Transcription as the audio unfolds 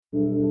Hi,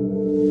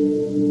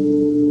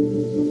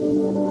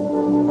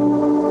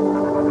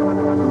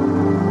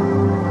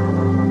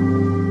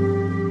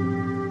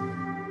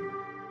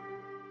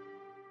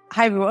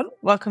 everyone.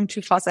 Welcome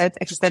to Farsight's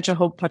Existential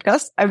Hope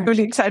podcast. I'm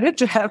really excited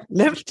to have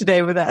Liv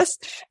today with us.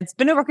 It's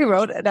been a rocky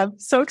road, and I'm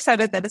so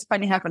excited that it's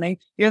finally happening.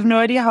 You have no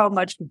idea how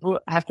much people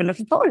have been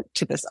looking forward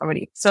to this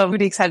already. So I'm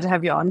really excited to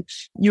have you on.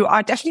 You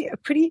are definitely a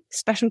pretty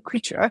special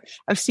creature.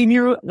 I've seen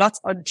you lots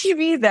on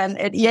TV, then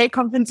at EA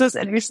conferences,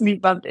 and recently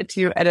bumped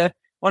into you at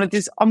one of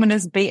these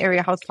ominous Bay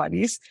Area house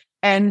parties.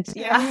 And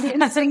really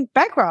interesting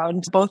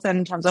background, both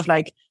in terms of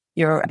like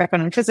your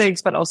background in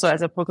physics, but also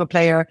as a poker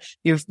player,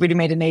 you've really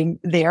made a name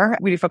there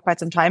really for quite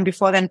some time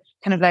before then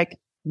kind of like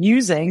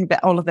using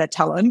all of that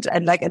talent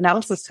and like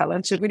analysis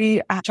talent to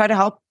really try to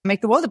help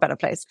make the world a better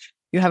place.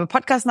 You have a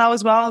podcast now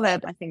as well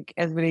that I think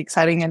is really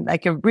exciting and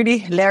like a really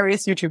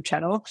hilarious YouTube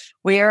channel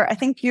where I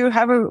think you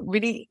have a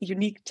really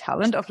unique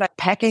talent of like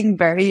packing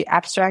very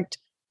abstract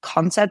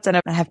concepts that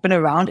have been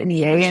around in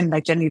EA and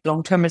like generally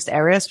long-termist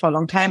areas for a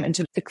long time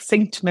into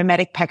succinct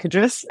mimetic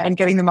packages and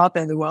getting them out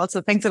there in the world.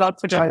 So thanks a lot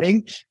for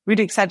joining.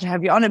 Really excited to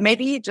have you on. And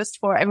maybe just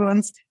for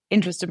everyone's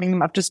interest to bring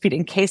them up to speed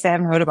in case they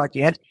haven't heard about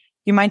you yet,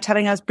 you mind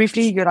telling us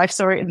briefly your life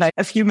story in like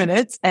a few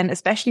minutes and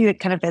especially the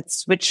kind of that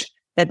switch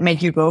that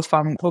made you go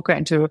from poker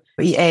into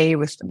EA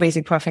with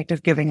basic for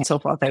effective giving and so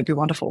forth. That would be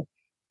wonderful.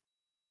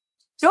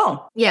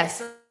 Sure.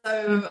 Yes.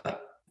 So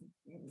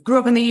grew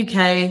up in the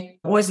UK,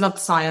 always loved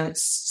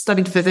science,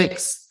 studied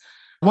physics,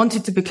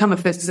 wanted to become a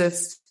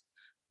physicist,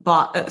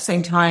 but at the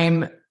same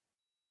time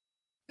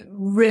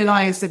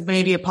realized that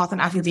maybe a path in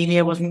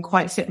academia wasn't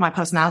quite fit my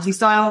personality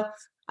style.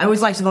 I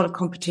always liked a lot of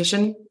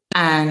competition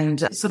and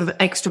sort of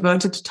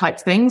extroverted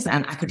type things,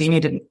 and academia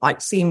didn't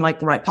seem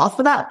like the right path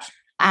for that.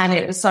 And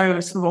it was sort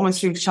of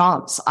almost through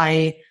chance,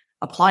 I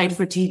applied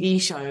for a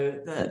TV show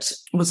that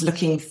was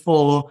looking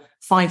for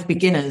 5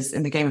 beginners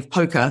in the game of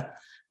poker.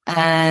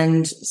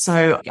 And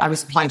so I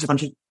was applying to a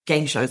bunch of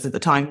game shows at the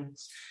time.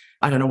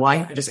 I don't know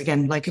why. I just,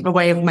 again, like a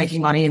way of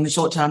making money in the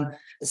short term.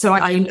 So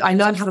I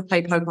learned how to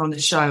play poker on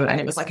this show, and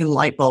it was like a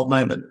light bulb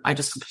moment. I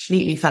just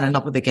completely fell in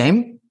love with the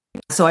game.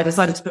 So I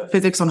decided to put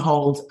physics on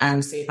hold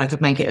and see if I could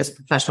make it as a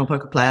professional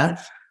poker player.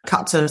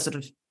 Cut to sort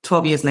of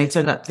 12 years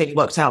later, that thing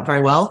worked out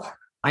very well.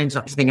 I ended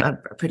up having a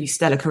pretty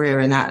stellar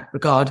career in that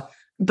regard.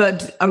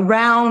 But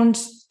around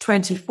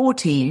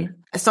 2014,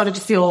 I started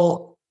to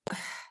feel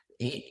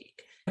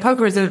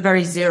poker is a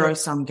very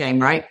zero-sum game,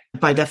 right?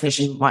 By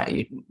definition,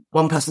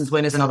 one person's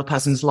win is another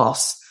person's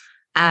loss.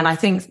 And I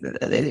think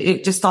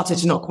it just started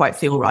to not quite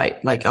feel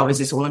right. Like, oh, is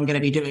this all I'm going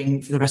to be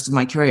doing for the rest of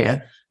my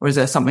career? Or is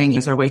there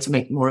a way to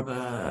make more of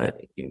a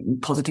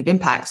positive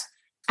impact?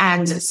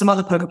 And some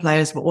other poker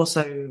players were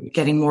also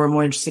getting more and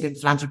more interested in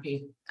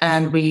philanthropy.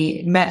 And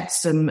we met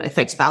some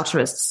effective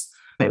altruists.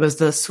 It was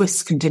the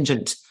Swiss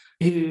contingent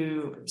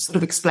who sort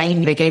of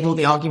explained, they gave all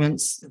the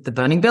arguments, the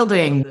burning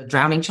building, the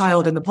drowning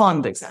child in the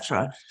pond,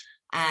 etc.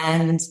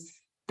 And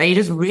they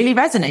just really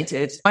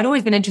resonated. I'd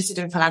always been interested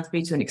in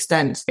philanthropy to an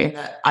extent in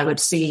that I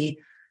would see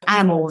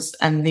animals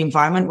and the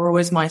environment were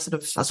always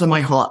that's where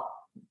my heart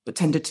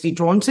tended to be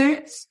drawn to.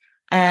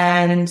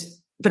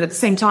 But at the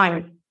same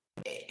time,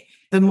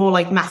 the more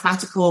like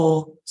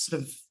mathematical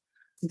sort of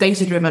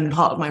data-driven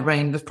part of my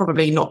brain was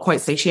probably not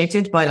quite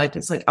satiated by like,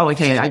 it's like, oh,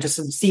 okay, I just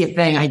see a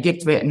thing, I give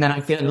to it, and then I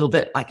feel a little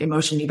bit like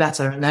emotionally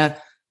better. And there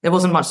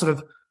wasn't much sort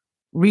of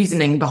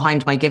reasoning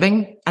behind my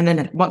giving. And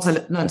then once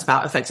I learned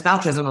about effective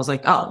altruism, I was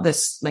like, oh,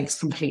 this makes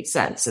complete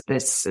sense.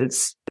 This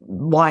is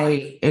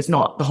why is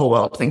not the whole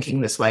world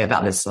thinking this way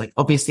about this? Like,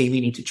 obviously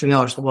we need to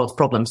triage the world's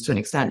problems to an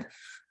extent.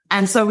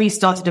 And so we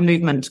started a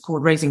movement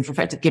called Raising for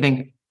Effective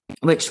Giving,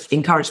 which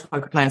encouraged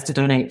poker players to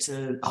donate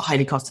to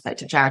highly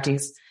cost-effective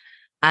charities.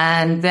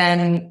 And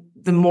then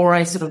the more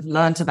I sort of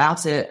learned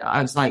about it,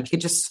 I was like,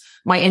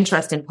 my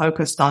interest in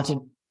poker started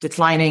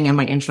declining, and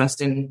my interest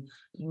in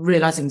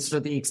realizing sort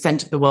of the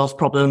extent of the world's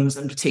problems,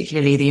 and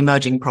particularly the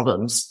emerging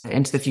problems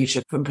into the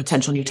future from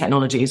potential new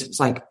technologies. It was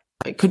like,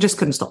 I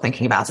couldn't stop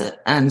thinking about it.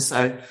 And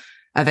so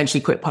I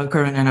eventually quit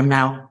poker, and then I'm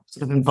now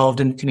sort of involved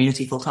in the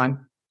community full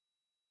time.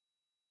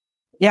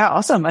 Yeah,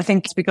 awesome. I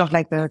think speaking of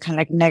like the kind of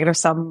like negative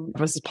sum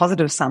versus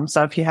positive sum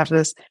stuff, you have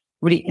this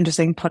really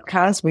interesting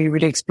podcast where you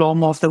really explore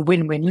more of the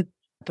win-win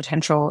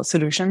potential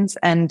solutions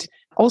and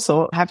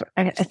also have,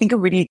 I think, a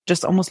really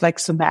just almost like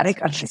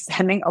somatic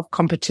understanding of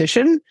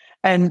competition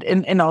and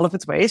in all of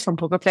its ways from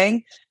poker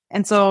playing.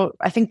 And so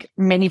I think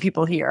many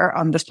people here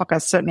on this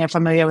podcast certainly are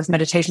familiar with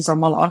Meditations on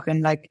Moloch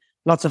and like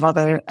lots of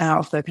other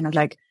of the kind of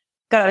like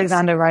God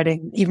Alexander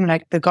writing, even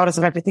like the goddess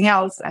of everything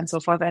else and so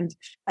forth. And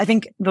I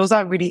think those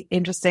are really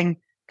interesting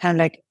kind of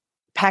like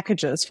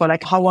packages for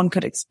like how one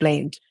could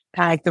explain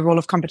kind of like the role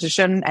of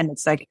competition and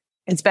it's like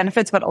its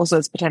benefits, but also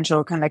its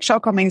potential kind of like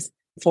shortcomings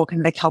for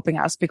kind of like helping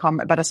us become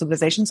a better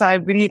civilization. So I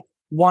really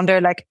wonder,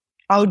 like,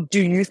 how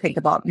do you think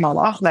about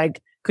Moloch? Like,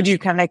 could you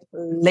kind of like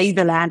lay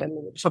the land a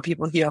little bit for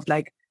people here of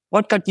like,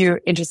 what got you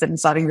interested in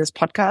starting this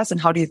podcast and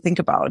how do you think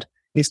about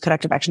these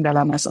collective action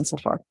dilemmas and so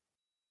forth?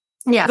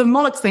 Yeah, the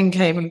Moloch thing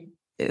came,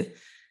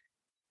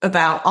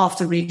 about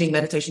after reading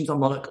Meditations on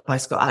Moloch by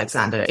Scott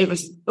Alexander. It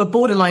was a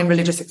borderline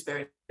religious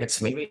experience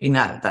for me reading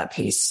that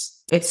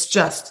piece. It's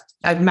just,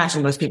 I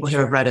imagine most people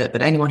here have read it,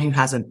 but anyone who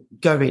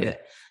hasn't, go read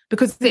it,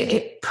 because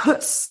it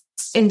puts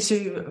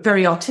into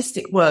very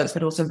artistic words,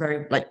 but also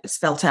very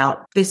spelt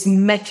out this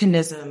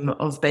mechanism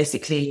of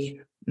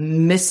basically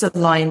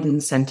misaligned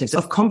incentives,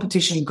 of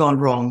competition gone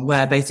wrong,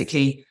 where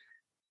basically,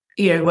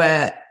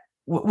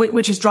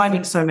 which is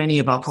driving so many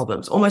of our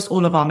problems. Almost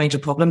all of our major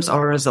problems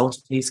are a result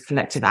of these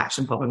collective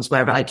action problems,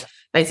 where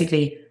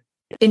basically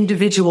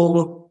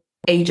individual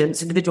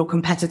agents, individual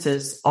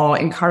competitors are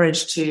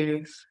encouraged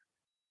to,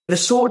 the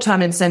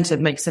short-term incentive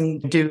makes them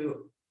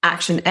do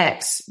action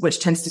X, which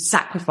tends to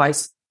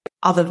sacrifice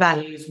other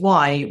values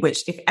Y,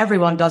 which if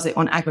everyone does it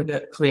on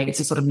aggregate creates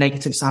a sort of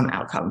negative sum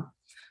outcome.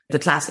 The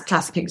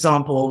classic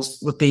examples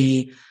would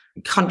be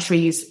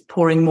countries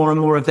pouring more and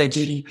more of their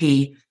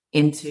GDP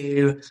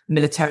into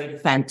military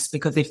defense,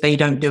 because if they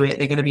don't do it,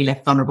 they're going to be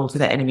left vulnerable to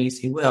their enemies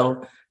who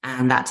will.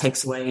 And that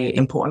takes away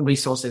important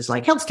resources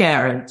like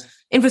healthcare and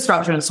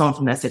infrastructure and so on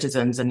from their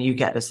citizens. And you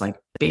get this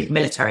big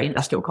military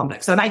industrial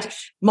complex. So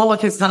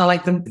Moloch is kind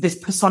of this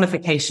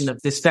personification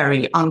of this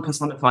very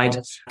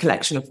unpersonified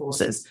collection of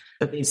forces,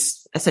 of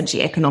these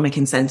essentially economic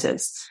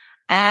incentives.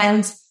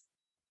 And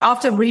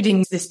after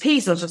reading this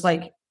piece, I was just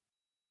like,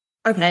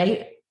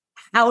 okay,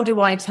 how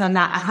do I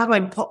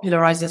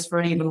popularize this for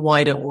an even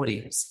wider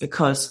audience?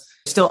 Because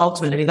still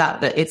ultimately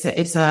that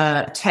it's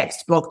a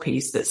text blog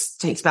piece that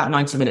takes about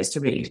 90 minutes to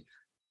read.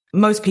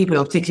 Most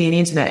people, particularly in the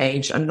internet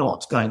age, are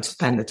not going to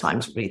spend the time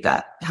to read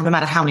that, no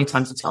matter how many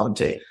times you tell them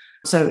to.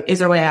 So is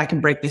there a way I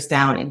can break this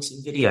down into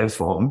video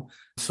form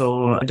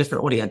for a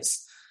different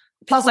audience?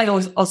 Plus, I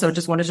also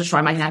just wanted to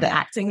try my hand at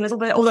acting a little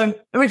bit. Although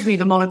originally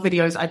the Moloch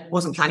videos, I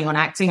wasn't planning on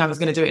acting. I was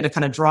going to do it in a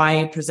kind of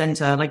dry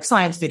presenter,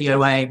 science video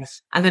way.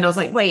 And then I was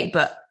like, wait,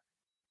 but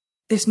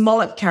this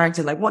Moloch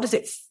character, what does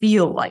it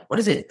feel like?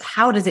 What's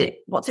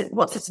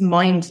its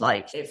mind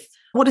like?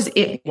 What does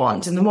it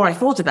want? And the more I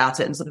thought about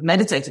it and sort of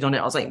meditated on it,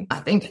 I was like,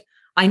 I think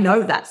I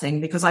know that thing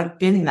because I've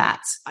been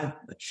that.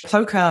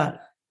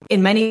 Poker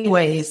in many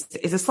ways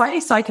is a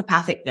slightly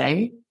psychopathic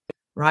game,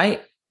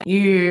 right?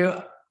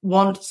 You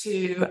want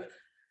to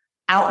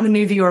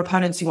outmaneuver your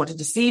opponents, you want to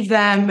deceive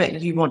them,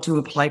 you want to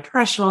apply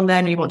pressure on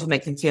them, you want to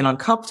make them feel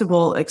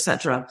uncomfortable,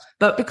 etc.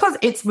 But because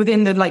it's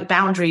within the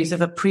boundaries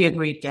of a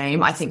pre-agreed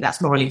game, I think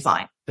that's morally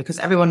fine because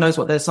everyone knows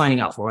what they're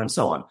signing up for and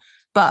so on.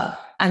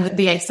 And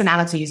the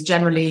externalities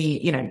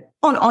generally,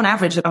 on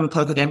average on a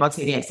poker game, I'd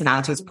say the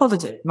externalities are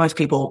positive. Most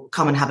people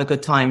come and have a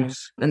good time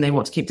and they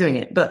want to keep doing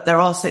it. But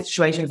there are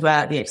situations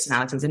where the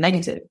externalities are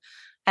negative.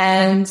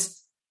 And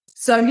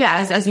so,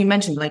 yeah, as you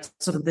mentioned,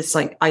 sort of this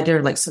idea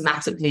of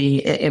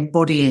somatically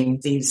embodying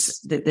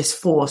this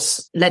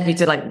force led me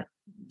to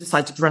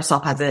decide to dress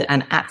up as it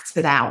and act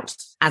it out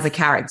as a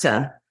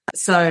character.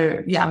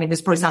 So, yeah, I mean,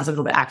 this probably sounds a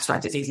little bit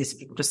abstract. It's easiest if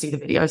people just see the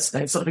videos. So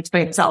they sort of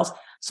explain themselves.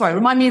 Sorry,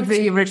 remind me of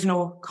the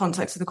original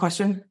context of the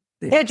question.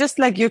 Yeah, just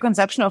your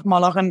conception of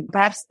Moloch. And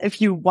perhaps if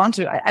you want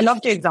to, I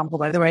loved your example,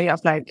 by the way,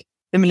 of the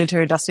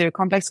military industrial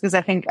complex, because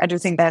I do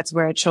think that's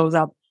where it shows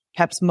up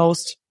perhaps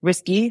most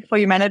risky for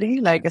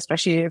humanity,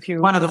 especially if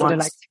you one of the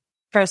ones.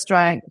 first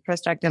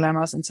strike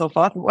dilemmas and so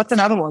forth. What's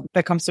another one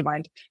that comes to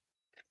mind?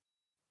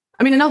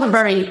 I mean, another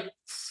very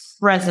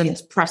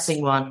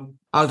pressing one,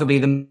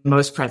 arguably the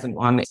most present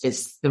one,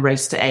 is the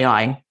race to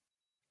AI.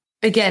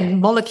 Again,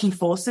 Moloch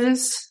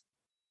forces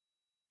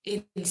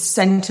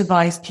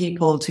incentivize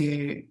people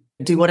to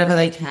do whatever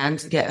they can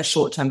to get a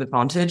short-term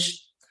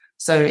advantage.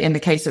 So in the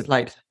case of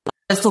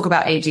let's talk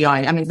about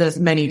AGI. I mean, there's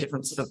many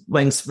different sort of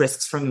ways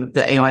risks from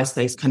the AI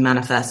space can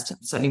manifest,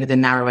 certainly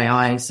within narrow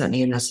AI,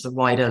 certainly in the sort of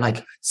wider,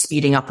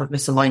 speeding up of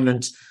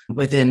misalignment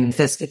within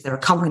this. If there are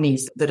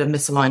companies that are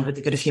misaligned with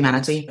the good of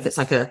humanity, if it's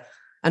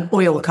an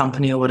oil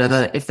company or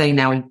whatever, if they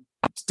now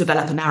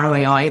develop a narrow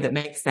AI that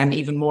makes them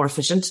even more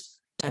efficient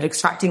at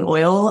extracting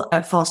oil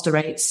at faster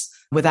rates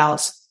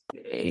without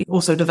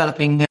also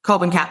developing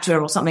carbon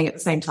capture or something at the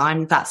same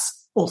time, that's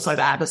also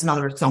bad. That's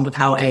another example of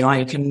how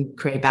AI can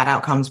create bad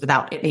outcomes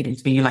without it needing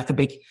to be a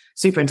big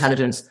super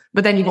intelligence.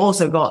 But then you've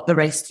also got the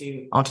race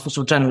to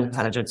artificial general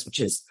intelligence, which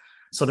is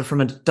sort of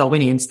from a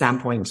Darwinian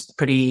standpoint,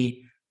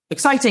 pretty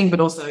exciting, but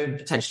also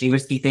potentially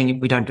risky thing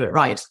if we don't do it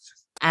right.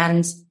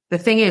 And the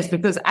thing is,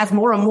 because as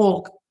more and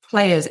more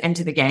players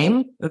enter the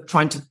game of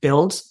trying to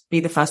be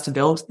the first to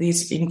build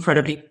these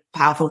incredibly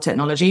powerful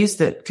technologies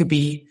that could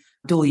be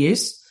dual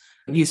use,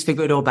 used for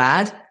good or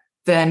bad,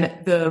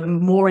 then the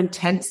more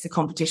intense the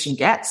competition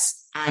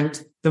gets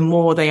and the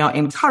more they are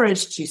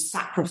encouraged to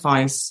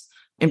sacrifice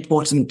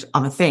important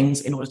other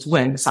things in order to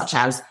win, such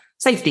as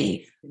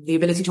safety, the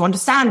ability to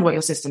understand what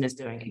your system is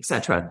doing,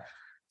 etc.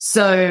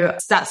 So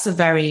that's a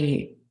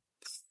very,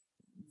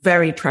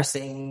 very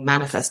pressing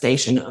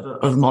manifestation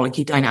of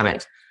Moloch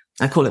dynamic.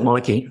 I call it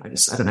Moloch. I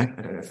don't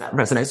know if that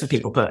resonates with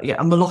people, but yeah,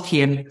 a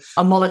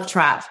Moloch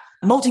trap,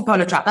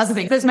 multipolar trap. That's the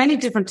thing. There's many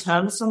different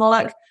terms for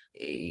Moloch.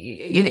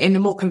 In the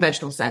more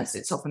conventional sense,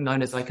 it's often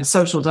known as a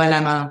social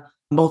dilemma,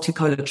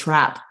 multipolar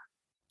trap,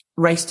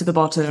 race to the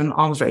bottom,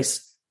 arms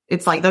race.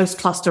 it's like those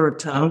cluster of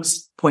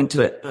terms point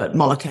to it. But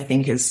Moloch, I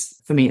think,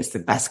 for me, it's the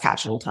best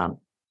catch-all term.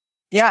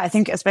 Yeah, I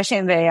think especially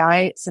in the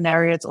AI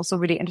scenario, it's also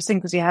really interesting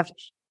because you have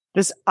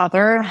this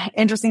other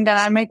interesting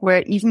dynamic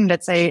where even,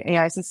 let's say,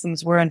 AI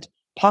systems weren't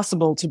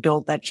possible to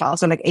build that file,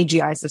 so like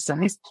AGI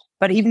systems,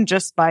 but even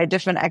just by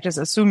different actors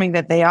assuming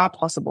that they are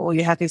possible,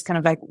 you have these kind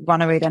of like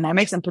runaway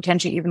dynamics and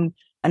potentially even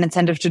an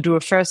incentive to do a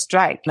first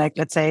strike. Like,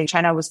 let's say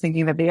China was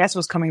thinking that the US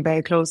was coming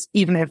very close,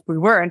 even if we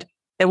weren't,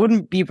 there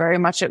wouldn't be very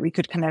much that we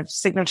could kind of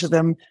signal to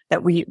them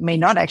that we may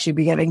not actually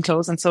be getting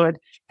close. And so it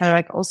kind of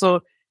like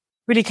also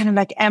really kind of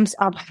like amps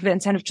up the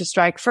incentive to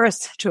strike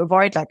first to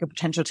avoid like a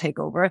potential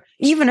takeover,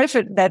 even if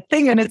that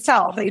thing in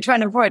itself that you're trying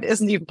to avoid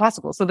isn't even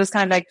possible. So this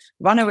kind of like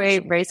runaway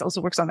race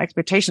also works on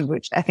expectations,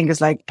 which I think is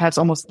like perhaps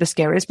almost the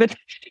scariest bit,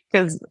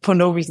 because for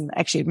no reason,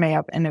 actually it may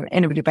up in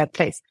a really bad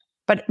place.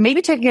 But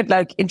maybe taking it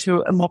like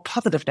into a more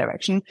positive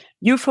direction,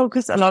 you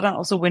focus a lot on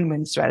also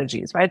win-win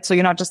strategies, right? So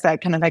you're not just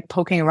like kind of like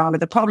poking around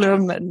with the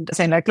problem and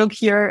saying like, look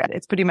here,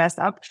 it's pretty messed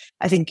up.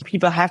 I think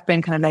people have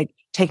been kind of like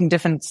taking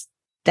different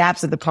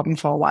stabs at the problem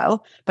for a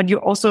while, but you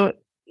also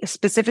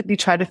specifically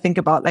try to think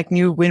about like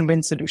new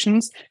win-win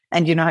solutions.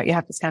 And you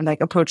have this kind of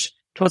like approach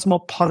towards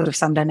more positive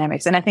sum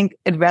dynamics. And I think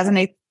it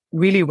resonates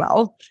really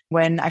well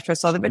when I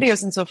first saw the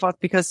videos and so forth,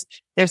 because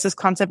there's this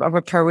concept of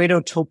a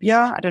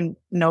Pareto-topia. I don't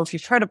know if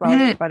you've heard about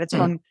it, but it's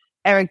from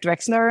Eric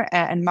Drexler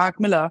and Mark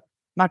Miller.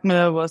 Mark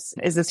Miller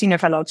is a senior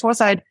fellow at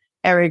Foresight.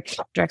 Eric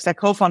Drexler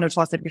co-founded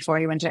Foresight before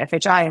he went to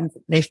FHI, and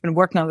they've been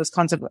working on this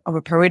concept of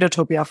a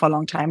Pareto-topia for a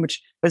long time,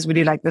 which was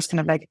really like this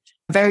kind of like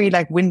very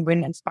like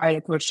win-win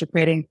inspired approach to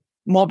creating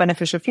more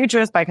beneficial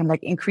futures by kind of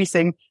like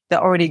increasing the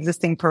already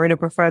existing Pareto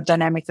preferred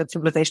dynamics that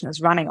civilization is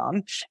running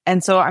on.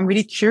 And so I'm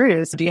really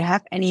curious, do you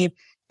have any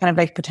kind of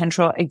like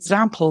potential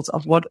examples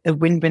of what a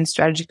win-win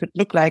strategy could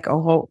look like,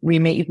 or how we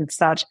may even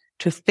start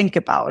to think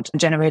about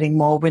generating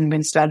more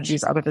win-win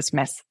strategies out of this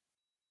mess?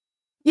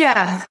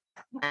 Yeah,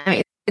 I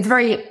mean, it's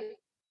very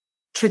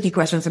tricky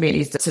question for me, at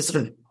least, to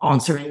sort of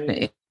answer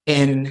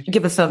in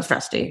give a certain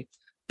strategy,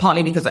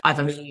 partly because I've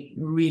only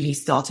really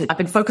started. I've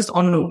been focused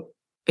on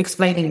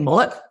explaining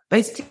Moloch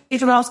basically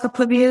for the last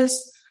couple of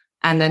years.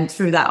 And then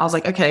through that, I was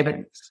like, okay, but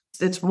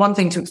it's one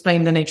thing to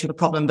explain the nature of the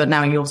problem, but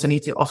now you also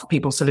need to offer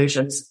people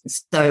solutions.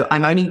 So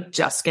I'm only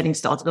just getting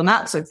started on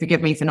that. So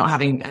forgive me for not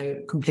having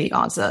a complete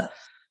answer.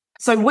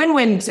 So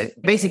win-win,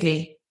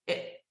 basically,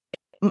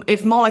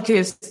 if Moloch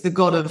is the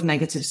god of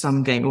negative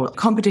sum game, or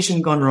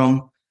competition gone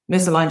wrong,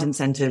 misaligned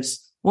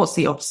incentives, what's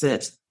the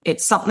opposite?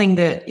 It's something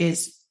that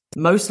is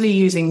mostly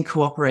using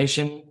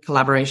cooperation,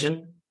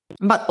 collaboration,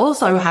 but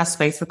also has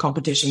space for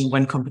competition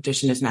when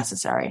competition is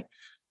necessary,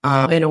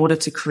 in order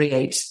to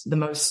create the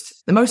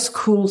most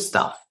cool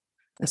stuff,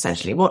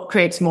 essentially, what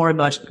creates more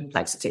emergent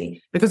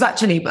complexity. Because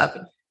actually,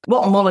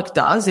 what Moloch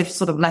does, if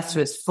sort of left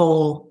to its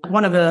full,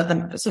 one of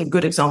the sort of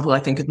good example, I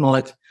think, of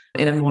Moloch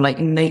in a more like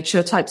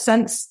nature type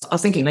sense. I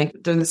was thinking, like,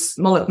 does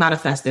Moloch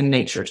manifest in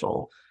nature at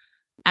all?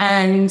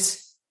 And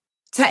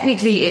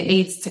technically, it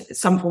needs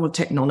some form of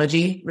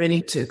technology,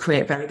 really, to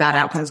create very bad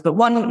outcomes. But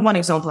one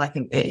example I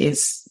think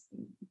is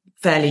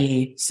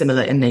fairly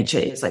similar in nature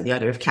is like the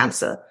idea of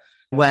cancer,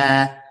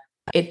 where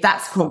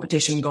that's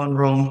competition gone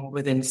wrong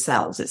within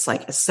cells. It's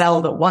like a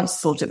cell that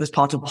once thought it was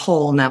part of a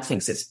whole now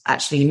thinks it's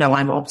actually, no,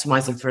 I'm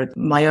optimizing for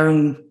my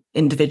own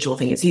individual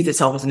thing. It sees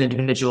itself as an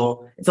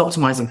individual. It's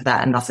optimizing for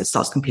that, and thus it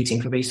starts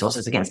competing for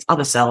resources against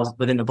other cells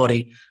within the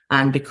body.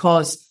 And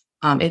because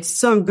it's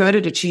so good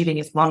at achieving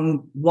its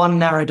one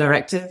narrow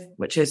directive,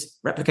 which is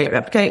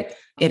replicate,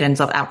 it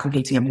ends up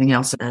outcompeting everything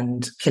else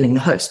and killing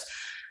the host.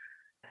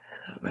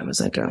 Where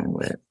was I going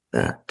with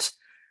that?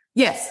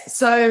 Yes.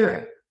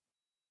 So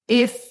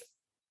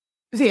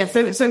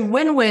so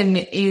win-win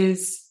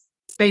is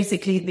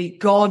basically the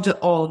god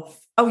of,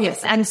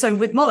 and so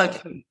with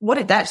Moloch, what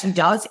it actually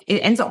does, it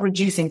ends up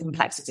reducing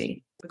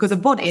complexity, because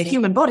a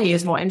human body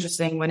is more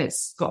interesting when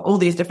it's got all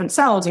these different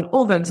cells and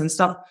organs and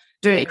stuff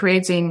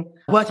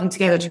working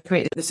together to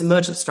create this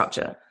emergent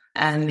structure.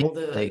 And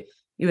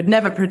you would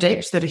never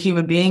predict that a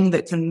human being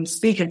that can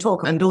speak and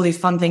talk and do all these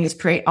fun things,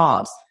 create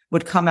art,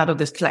 would come out of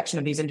this collection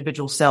of these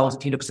individual cells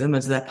if you look at them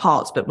as their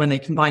parts. But when they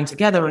combine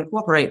together and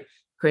cooperate,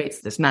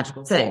 creates this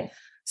magical thing.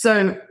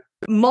 So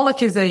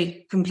Moloch is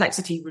a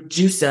complexity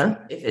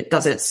reducer if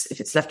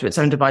it's left to its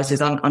own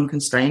devices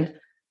unconstrained.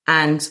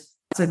 And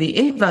so the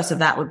inverse of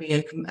that would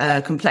be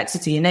a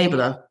complexity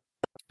enabler.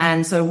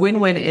 And so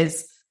win-win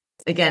is,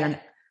 again,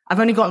 I've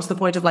only gotten to the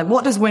point of like,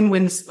 what does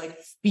win-win like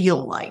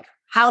feel like?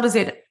 How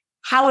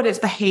would its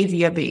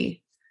behavior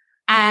be?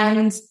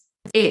 And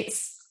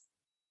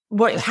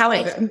how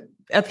it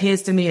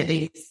appears to me, at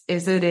least,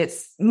 is that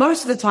it's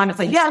most of the time it's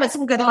like, yeah, let's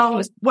all get along,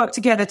 let's work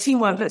together,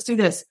 teamwork, let's do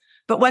this.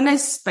 But when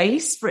there's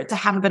space for it to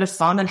have a bit of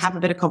fun and have a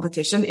bit of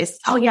competition, it's,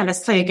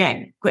 let's play a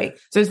game. Great.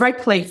 So it's very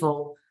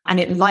playful, and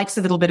it likes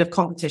a little bit of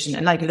competition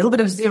and like a little bit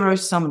of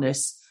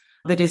zero-sumness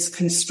that is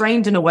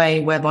constrained in a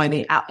way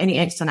whereby any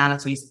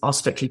externalities are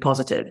strictly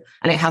positive.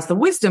 And it has the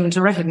wisdom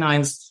to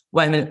recognize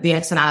when the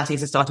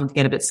externalities are starting to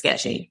get a bit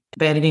sketchy,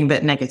 being a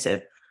bit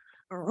negative.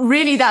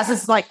 really that's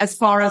just like as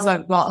far as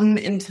I've gotten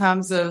in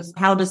terms of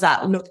how does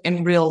that look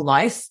in real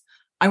life.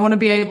 I want to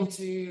be able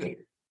to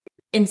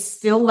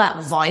instill that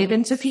vibe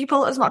into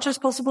people as much as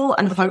possible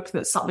and hope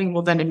that something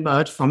will then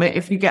emerge from it.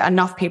 If you get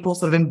enough people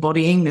sort of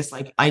embodying this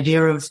like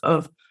idea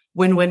of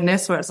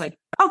win-winness, where it's like,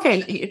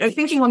 okay, you know,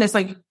 thinking on this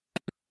like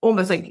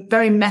almost like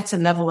very meta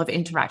level of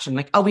interaction,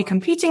 like, are we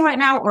competing right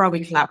now or are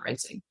we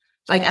collaborating?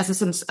 Like as a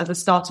sort of as a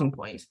starting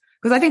point.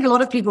 Because I think a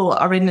lot of people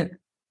are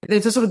they're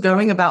just sort of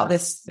going about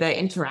their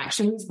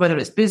interactions, whether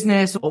it's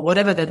business or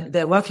whatever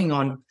they're working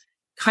on,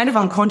 kind of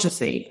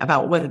unconsciously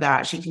about whether they're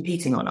actually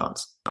competing or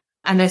not.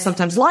 And they're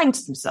sometimes lying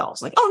to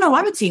themselves, like, oh no,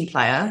 I'm a team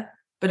player.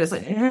 But it's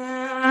like,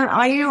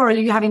 are you, or are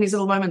you having these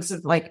little moments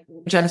of like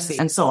jealousy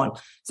and so on?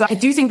 So I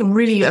do think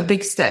really a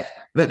big step,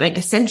 but like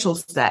essential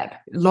step,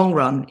 long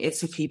run,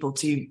 is for people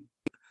to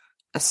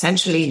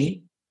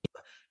essentially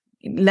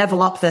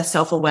level up their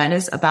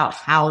self-awareness about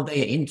how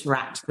they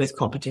interact with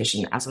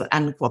competition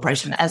and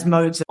cooperation as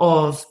modes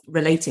of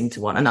relating to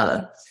one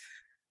another.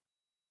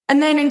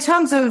 And then in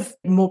terms of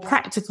more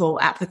practical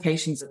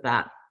applications of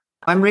that,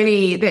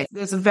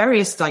 there's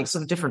various like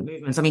sort of different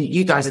movements. I mean,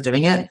 you guys are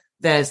doing it.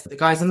 There's the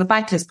guys on the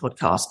Bankless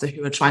podcast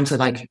who are trying to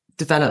like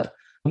develop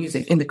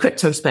music in the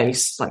crypto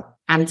space, like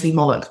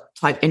anti-Moloch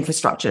type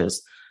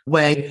infrastructures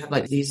where you have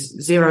like these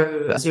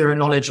zero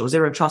knowledge or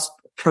zero trust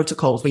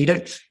protocols where you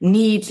don't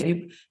need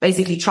to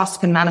basically trust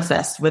can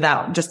manifest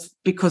without just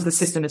because the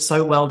system is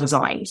so well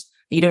designed.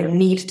 You don't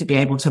need to be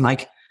able to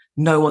like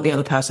know what the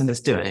other person is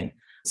doing.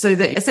 So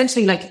that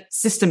essentially like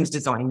systems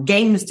design,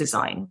 games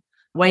design,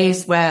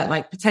 ways where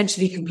like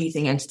potentially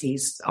competing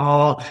entities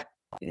are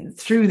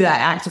through their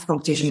active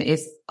competition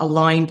is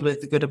aligned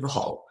with the good of the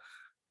whole.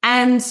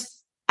 And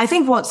I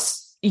think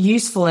what's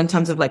useful in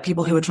terms of like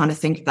people who are trying to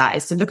think of that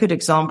is to look at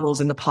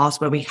examples in the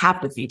past where we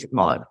have defeated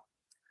Moloch,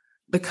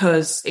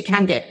 because it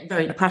can get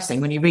very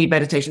depressing when you read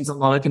meditations on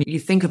Moloch and you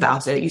think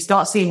about it. You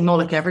start seeing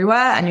Moloch everywhere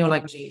and you're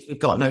like, geez, we've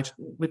got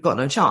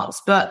no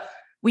chance. But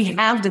we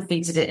have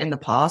defeated it in the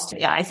past.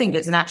 Yeah, I think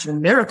it's an actual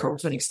miracle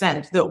to an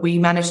extent that we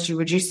managed to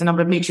reduce the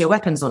number of nuclear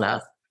weapons on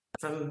Earth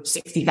from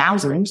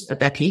 60,000 at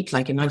their peak,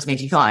 like in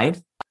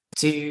 1985,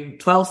 to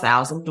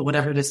 12,000 or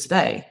whatever it is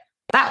today.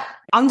 That,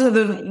 under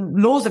the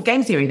laws of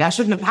game theory, that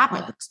shouldn't have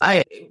happened.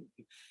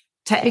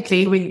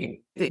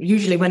 Technically,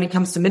 usually when it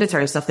comes to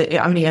military stuff, it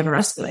only ever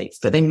escalates,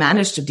 but they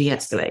managed to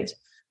de-escalate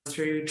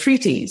through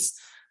treaties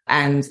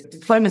and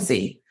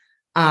diplomacy.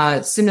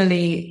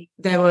 Similarly,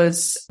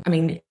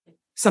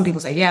 some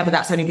people say, yeah, but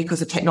that's only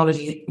because of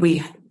technology.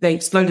 They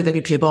exploded the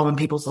nuclear bomb and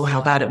people saw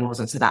how bad it was.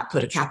 And so that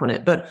put a cap on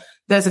it. But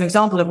there's an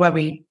example of where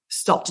we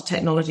stopped a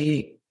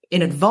technology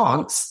in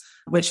advance,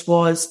 which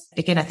was,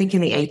 again, I think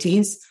in the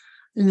 80s,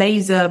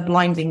 laser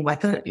blinding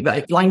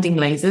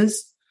lasers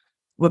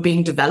were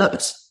being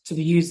developed to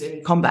be used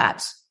in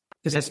combat,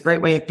 because that's a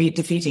great way of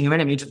defeating your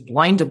enemy, just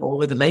blind them all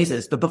with the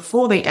lasers. But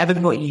before they ever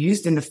got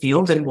used in the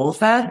field in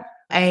warfare,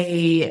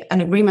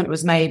 an agreement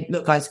was made.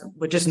 Look, guys,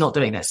 we're just not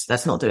doing this.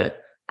 Let's not do it.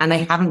 And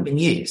they haven't been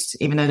used,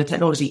 even though the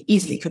technology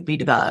easily could be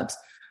developed.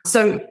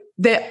 So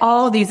there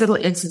are these little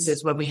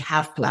instances where we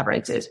have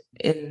collaborated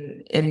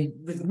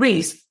with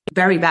really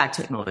very bad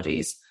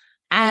technologies.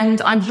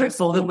 And I'm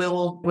hopeful that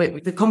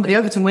the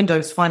Overton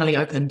window's finally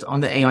opened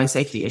on the AI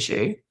safety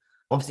issue.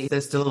 Obviously,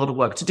 there's still a lot of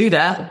work to do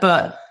there,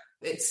 but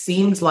it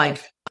seems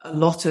like a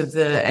lot of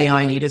the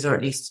AI leaders are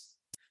at least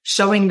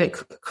showing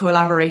that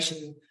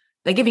collaboration,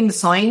 they're giving the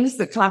signs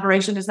that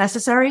collaboration is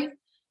necessary.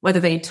 Whether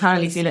they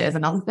internally feel it is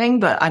another thing,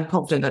 but I'm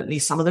confident that at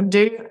least some of them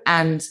do.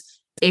 And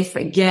if,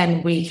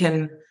 again, we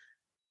can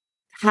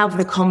have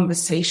the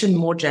conversation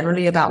more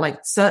generally about like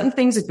certain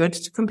things are good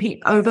to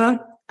compete over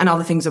and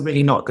other things are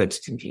really not good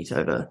to compete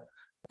over,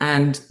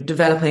 and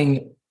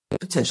developing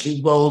potentially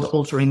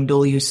world-altering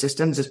dual-use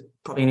systems is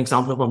probably an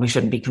example of one we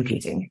shouldn't be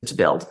competing to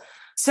build.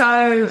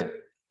 So,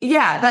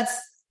 yeah,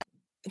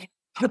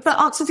 hope that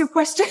answers your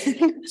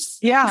question.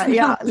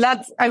 Yeah.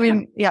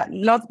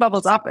 Lots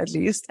bubbles up at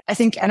least. I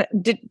think, and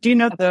do you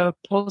know the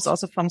post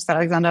also from Star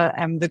Alexander,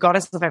 the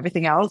goddess of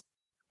everything else?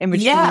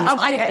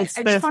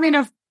 It's funny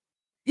enough.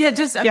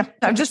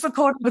 I'm just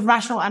recording with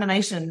Rational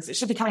Animations. It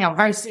should be coming out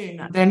very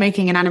soon. They're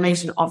making an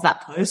animation of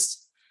that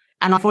post,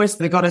 and I voiced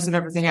the goddess and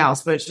everything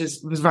else, which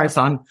was very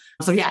fun.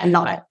 So yeah, I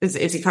love it.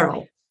 It's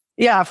incredible.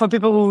 Yeah, for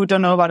people who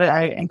don't know about it,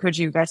 I encourage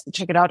you guys to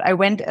check it out. I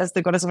went as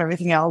the goddess of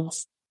everything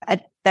else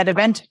at that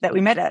event that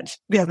we met at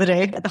the other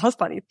day at the house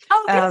party.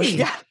 Oh,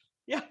 really?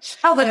 Yeah.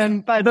 Oh,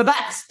 but the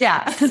best.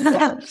 Yeah.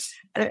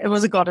 It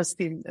was a goddess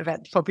themed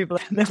event for people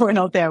that were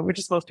not there, which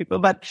is most people.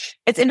 But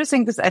it's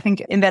interesting because I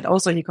think in that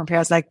also he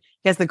compares like,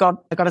 yes, the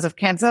goddess of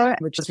cancer,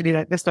 which is really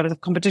like this goddess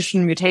of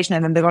competition, mutation,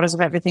 and then the goddess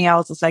of everything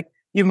else is like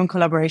human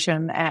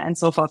collaboration and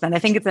so forth. And I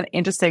think it's an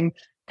interesting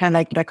kind of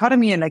like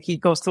dichotomy, and like he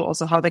goes through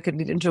also how that could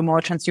lead into a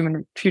more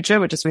transhuman future,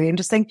 which is really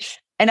interesting.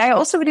 And I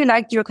also really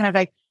liked your kind of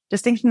like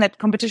distinction that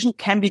competition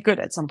can be good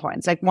at some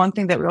points. Like one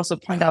thing that we also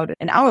point out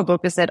in our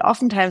book is that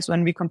oftentimes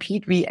when we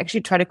compete, we actually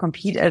try to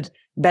compete at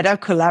better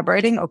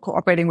collaborating or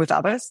cooperating with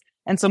others.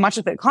 And so much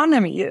of the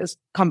economy is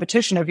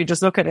competition if you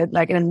just look at it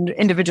like in an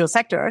individual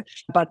sector,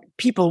 but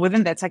people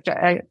within that sector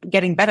are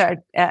getting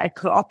better at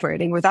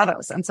cooperating with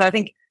others. And so I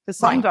think the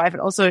song drive,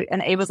 it also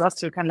enables us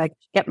to kind of like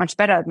get much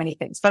better at many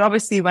things. But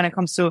obviously when it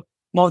comes to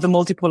more of the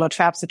multipolar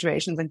trap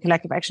situations and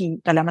collective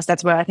action dilemmas,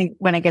 that's where I think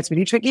when it gets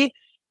really tricky.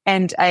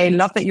 And I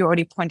love that you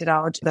already pointed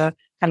out the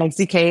kind of like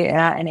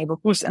ZK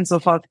enabled boost and so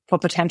forth for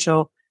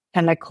potential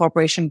kind of like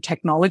cooperation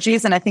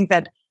technologies. And I think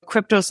that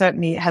crypto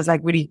certainly has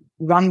like really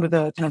run with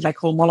the kind of like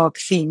whole Moloch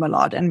theme a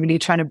lot and really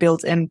trying to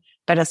build in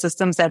better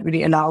systems that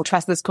really allow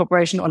trustless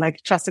cooperation or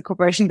like trusted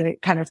cooperation. They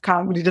kind of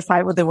can't really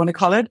decide what they want to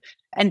call it.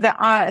 And there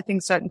are, I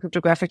think, certain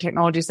cryptographic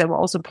technologies that were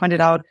also pointed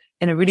out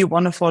in a really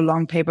wonderful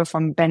long paper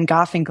from Ben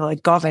Garfinkel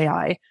at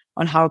GovAI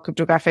on how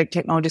cryptographic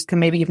technologies can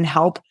maybe even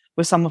help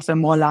with some of the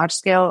more large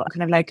scale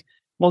kind of like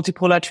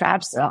multipolar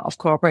traps of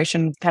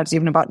cooperation, perhaps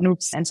even about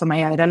nukes and some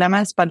AI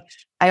dilemmas. But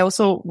I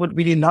also would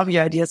really love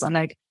your ideas on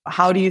like,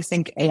 how do you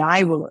think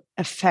AI will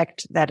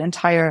affect that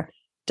entire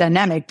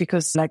dynamic?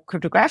 Because like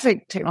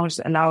cryptographic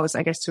technologies allow us,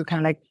 I guess, to kind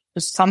of like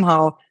just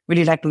somehow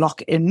really like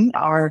lock in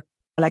our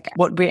like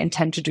what we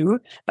intend to do.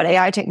 But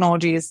AI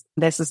technologies,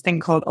 there's this thing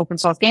called open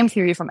source game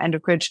theory from Andrew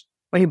Critch,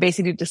 where he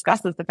basically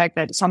discusses the fact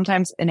that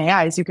sometimes in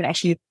AIs, you can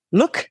actually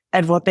look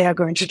at what they are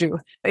going to do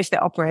if they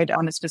operate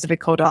on a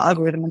specific code or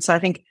algorithm. And so I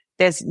think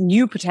there's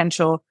new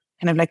potential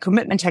kind of like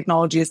commitment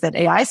technologies that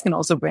AIs can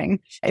also bring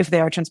if they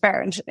are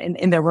transparent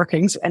in their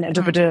workings, and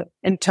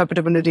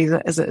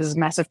interpretability is a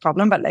massive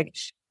problem. But like,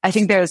 I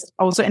think there's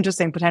also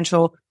interesting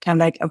potential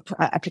kind of like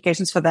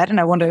applications for that. And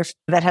I wonder if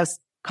that has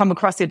come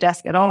across your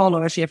desk at all,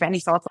 or if you have any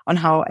thoughts on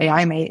how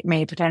AI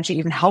may potentially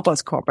even help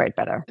us cooperate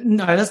better.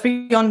 No, that's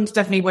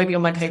definitely way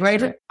beyond my pay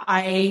grade.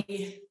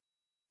 I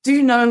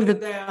do know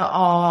that there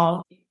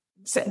are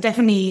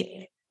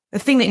definitely, the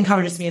thing that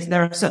encourages me is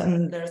there's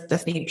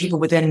definitely people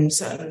within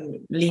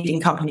certain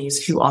leading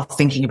companies who are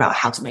thinking about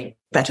how to make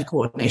better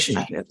coordination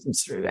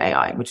mechanisms through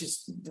AI, which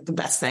is the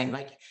best thing.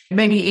 Like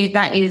maybe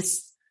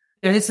that's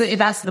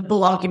the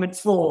bull argument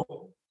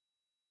for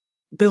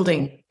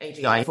building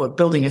AGI, for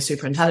building a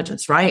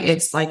superintelligence, right?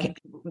 It's like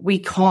we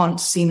can't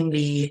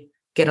seemingly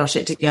get our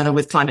shit together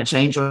with climate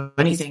change or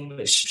anything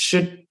which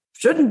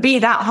shouldn't be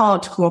that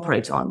hard to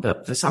cooperate on,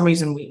 but for some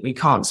reason we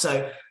can't.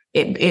 So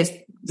it is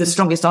the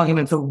strongest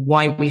argument for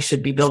why we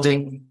should be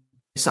building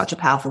such a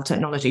powerful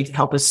technology to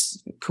help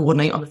us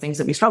coordinate on the things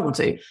that we struggle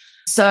to.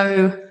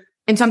 So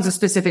in terms of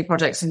specific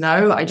projects,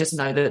 no, I just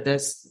know that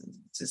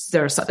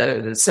there are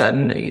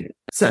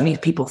certainly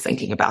people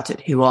thinking about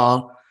it who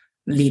are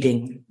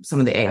leading some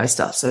of the AI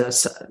stuff. So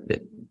it's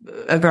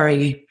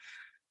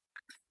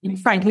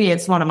frankly,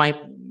 it's one of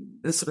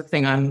the sort of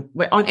thing I'm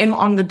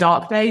on the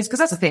dark days, because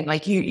that's the thing,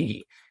 like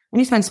when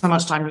you spend so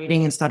much time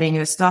reading and studying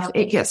this stuff,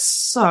 you get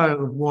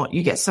so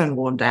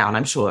worn down.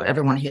 I'm sure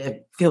everyone here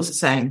feels the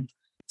same.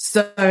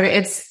 So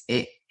it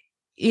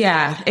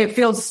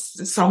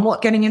feels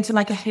somewhat getting into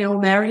like a Hail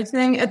Mary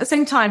thing. At the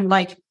same time,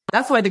 like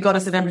that's why the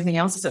goddess of everything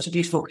else is such a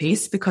beautiful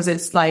piece, because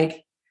it's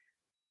like,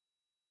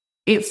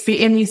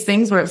 in these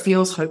things where it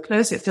feels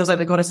hopeless, it feels like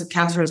the goddess of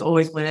cancer is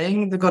always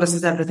winning. The goddess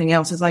of everything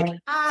else is like,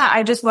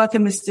 I just work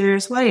in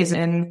mysterious ways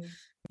and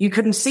you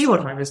couldn't see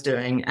what I was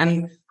doing.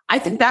 And I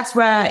think that's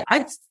where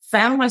I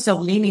found myself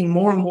leaning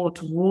more and more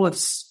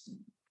towards,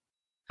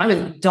 I was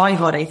a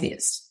diehard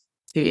atheist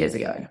 2 years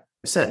ago.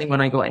 Certainly when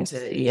I got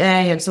into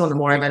EA and so on, the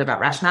more I read about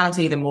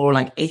rationality, the more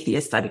like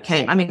atheist I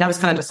became. I mean, that was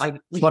kind of just like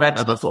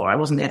whatever before. I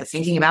wasn't ever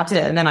thinking about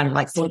it. And then I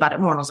like thought about it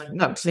more and I was like,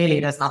 no,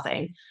 clearly there's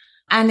nothing.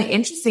 And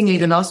interestingly,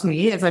 the last few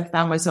years, I've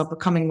found myself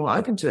becoming more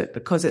open to it,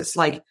 because it's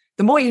like,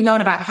 the more you learn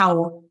about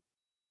how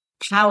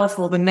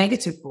powerful the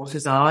negative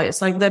forces are,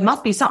 it's like, there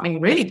must be something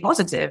really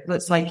positive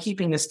that's like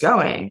keeping this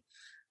going.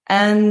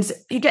 And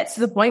you get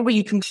to the point where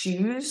you can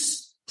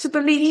choose to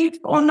believe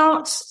or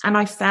not. And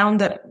I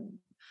found that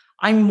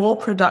I'm more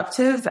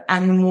productive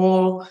and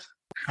more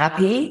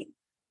happy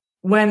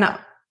when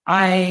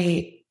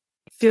I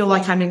feel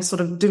like I'm in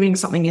sort of doing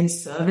something in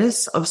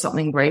service of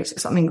something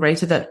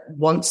greater that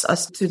wants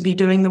us to be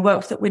doing the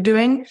work that we're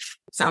doing.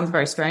 Sounds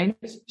very strange.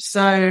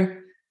 So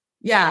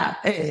yeah,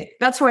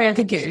 that's where I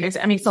think it is.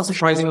 I mean, it's not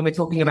surprising when we're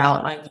talking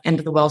about like end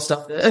of the world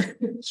stuff that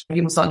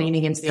people start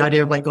leaning into the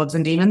idea of like gods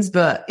and demons,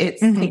 but I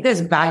think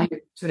there's value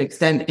to an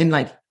extent in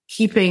like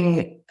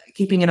keeping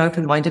an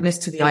open-mindedness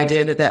to the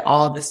idea that there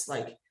are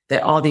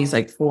these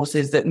like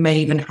forces that may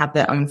even have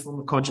their own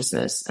form of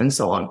consciousness and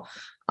so on.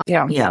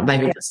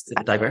 Maybe that's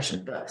a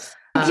digression, but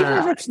even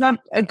if it's not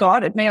a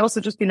god, it may also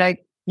just be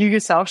like you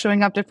yourself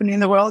showing up differently in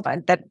the world,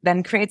 and that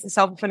then creates a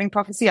self-fulfilling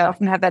prophecy. I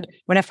often have that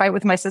when I fight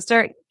with my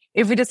sister.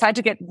 If we decide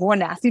to get more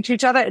nasty to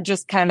each other, it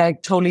just kind of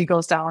like totally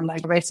goes down,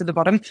 like race to the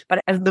bottom.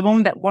 But at the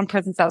moment that one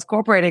person starts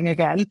cooperating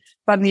again,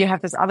 suddenly you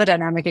have this other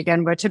dynamic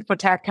again where tit for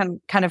tat can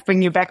kind of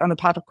bring you back on the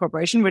path of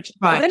cooperation, which is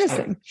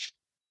interesting.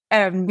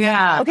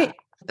 Okay.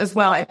 As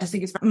well, I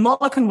think it's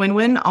Moloch and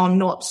win-win are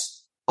not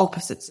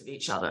opposites of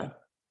each other,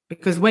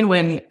 because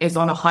win-win is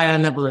on a higher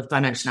level of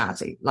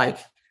dimensionality. Like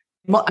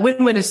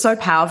win-win is so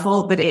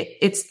powerful, but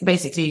it's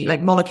basically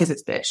like Moloch is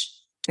its bitch.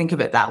 Think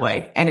of it that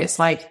way. And it's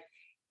like,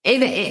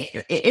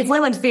 if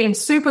women's feeling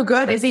super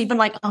good, it's even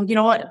like, oh, you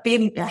know what,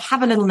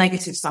 have a little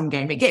negative sum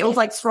game. It'll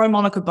like throw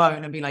Moloch a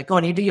bone and be like,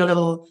 God, you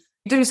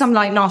do some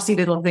like nasty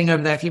little thing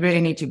over there if you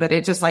really need to, but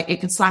it just like, it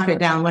can slap it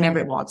down whenever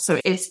it wants. So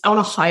it's on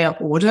a higher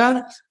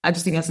order. I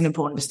just think that's an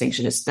important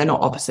distinction. They're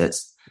not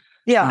opposites.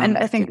 Yeah. And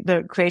I think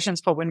the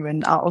creations for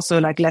win-win are also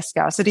like less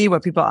scarcity,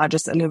 where people are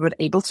just a little bit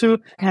able to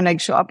kind of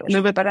like show up a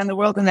little bit better in the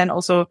world. And then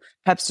also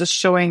perhaps just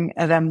showing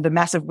them the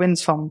massive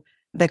wins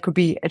that could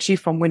be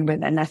achieved from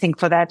win-win. And I think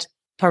for that,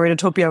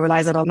 Pareto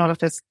relies on a lot of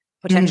this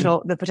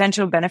potential. The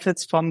potential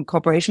benefits from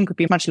cooperation could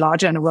be much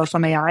larger in a world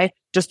from AI,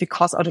 just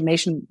because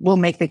automation will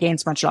make the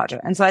gains much larger.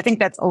 And so I think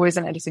that's always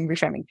an interesting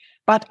reframing.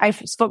 But I've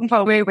spoken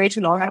for way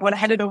too long. I want to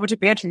hand it over to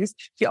Beatrice.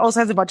 She also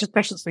has a bunch of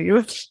questions for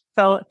you.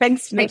 So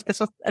thanks, Nate.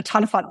 This was a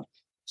ton of fun.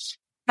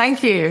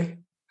 Thank you.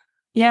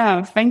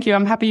 Yeah, thank you.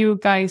 I'm happy you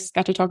guys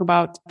got to talk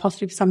about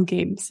positive sum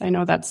games. I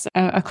know that's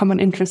a common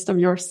interest of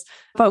yours.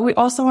 But we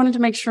also wanted to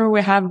make sure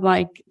we have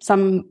like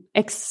some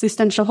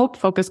existential hope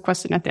focused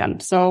question at the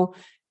end. So,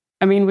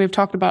 I mean, we've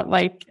talked about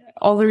like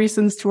all the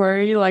reasons to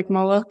worry, like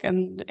Moloch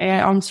and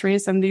AI arms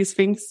race and these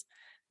things.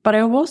 But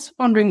I was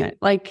wondering,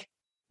 like,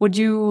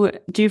 do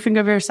you think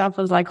of yourself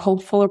as like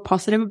hopeful or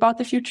positive about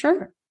the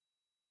future?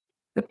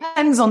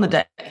 Depends on the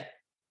day.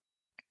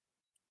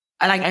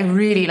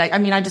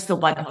 I just feel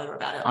bipolar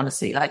about it,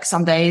 honestly. Like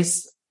some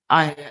days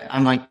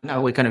I'm like, no,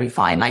 we're going to be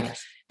fine. Like,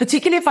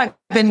 particularly if I've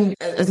been,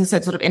 as I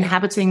said, sort of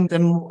inhabiting the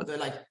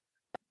like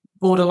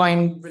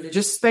borderline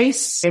religious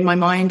space in my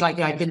mind. Like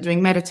I've been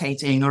doing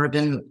meditating, or I've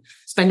been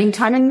spending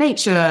time in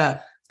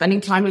nature, spending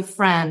time with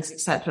friends,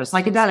 etc.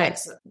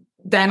 Psychedelics.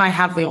 Then I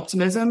have the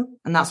optimism.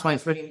 And that's why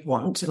it's really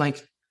important to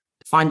like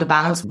find a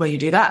balance where you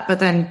do that. But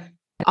then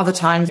other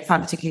times, I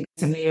find particularly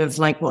recently of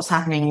like what's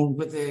happening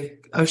with the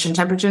ocean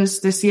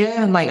temperatures this year.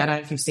 And like, I don't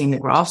know if you've seen the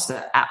graphs,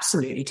 they're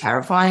absolutely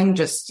terrifying.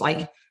 Just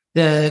like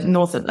the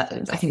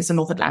I think it's the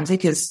North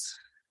Atlantic is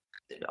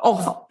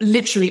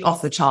literally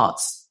off the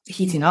charts,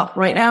 heating up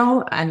right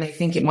now. And they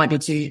think it might be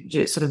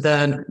to sort of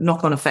the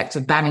knock-on effect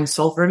of banning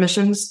sulfur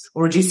emissions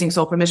or reducing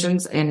sulfur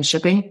emissions in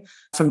shipping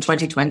from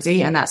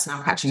 2020. And that's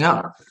now catching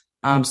up.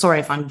 Sorry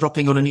if I'm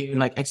dropping on a new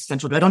like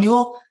existential dread on you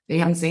all that you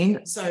haven't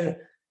seen. So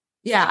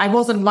yeah, I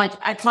wasn't like,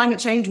 climate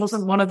change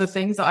wasn't one of the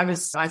things that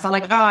I felt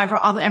like,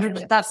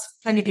 that's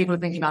plenty of people are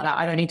thinking about that.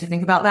 I don't need to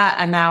think about that.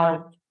 And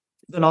now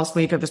the last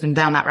week I've just been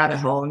down that rabbit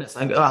hole, and it's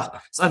like,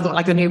 so I've got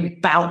like a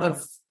new bout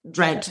of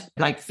dread,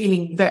 like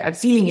feeling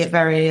it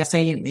very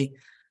saliently.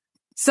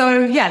 So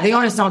yeah, the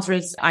honest answer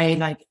is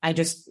I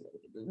just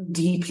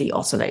deeply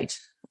oscillate.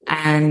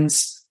 And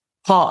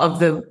part of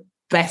the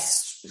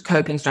best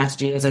coping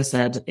strategy, as I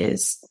said,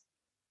 is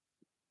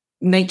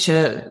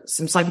nature,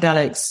 some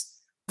psychedelics.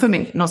 For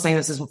me, not saying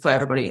this is for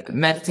everybody,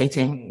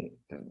 meditating,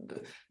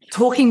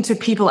 talking to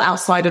people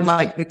outside of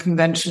like the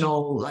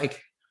conventional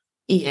like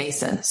EA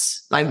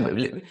sense, like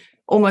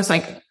almost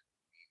like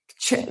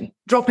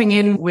dropping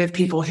in with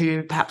people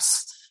who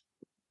perhaps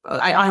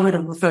I would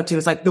have referred to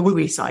as like the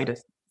woo-y side of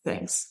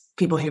things.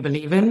 People who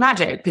believe in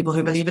magic, people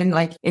who believe in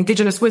like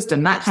indigenous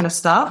wisdom, that kind of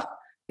stuff.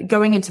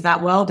 Going into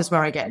that world is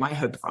where I get my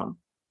hope from,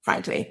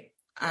 frankly.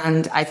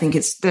 And I think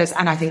there's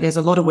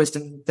a lot of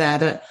wisdom there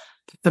that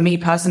for me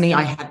personally,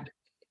 I had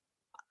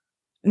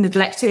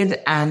neglected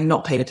and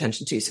not paid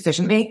attention to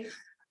sufficiently.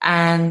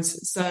 And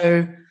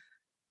so,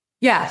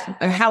 yeah,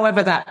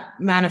 however that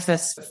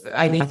manifests,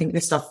 I think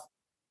this stuff,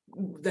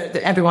 that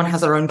everyone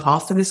has their own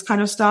path to this kind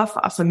of stuff.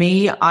 For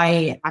me,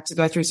 I had to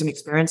go through some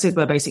experiences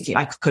where basically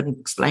I couldn't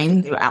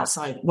explain. They were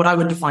outside what I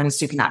would define as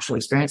supernatural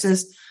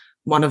experiences.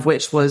 One of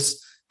which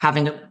was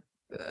having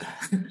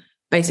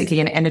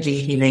basically an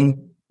energy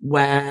healing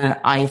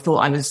where I thought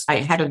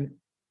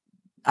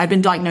I'd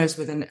been diagnosed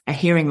with a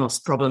hearing loss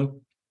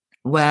problem,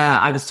 where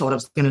I was told I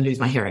was going to lose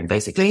my hearing,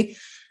 basically.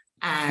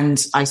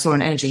 And I saw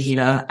an energy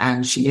healer,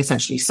 and she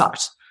essentially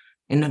sucked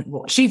in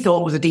what she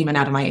thought was a demon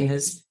out of my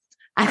ears.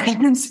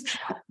 And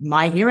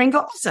my hearing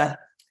got better.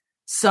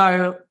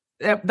 So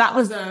that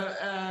was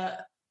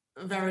a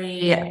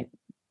very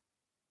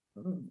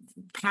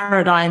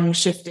paradigm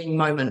shifting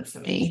moment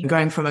for me,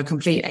 going from a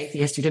complete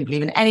atheist who didn't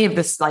believe in any of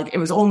this, like it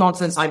was all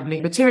nonsense, I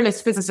believe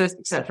materialist, physicist,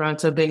 etc.,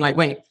 to being like,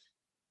 wait,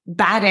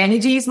 bad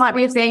energies might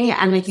be a thing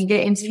and they can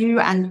get into you,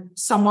 and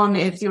someone,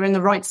 if you're in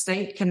the right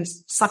state, can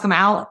suck them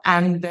out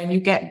and then you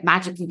get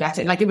magically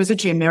better. Like it was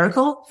actually a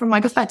miracle from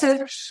my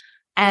perspective.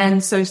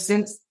 And so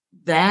since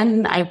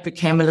then I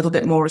became a little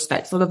bit more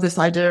respectful of this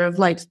idea of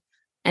like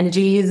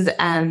energies,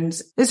 and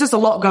there's just a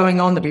lot going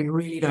on that we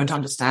really don't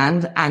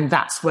understand. And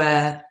that's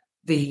where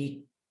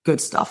the good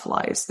stuff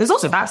lies. There's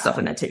also bad stuff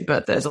in there too,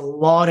 but there's a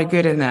lot of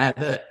good in there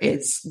that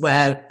is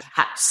where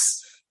perhaps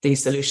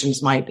these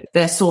solutions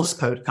their source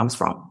code comes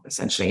from,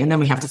 essentially. And then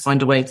we have to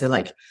find a way to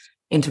like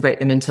integrate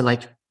them into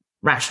like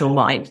rational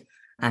mind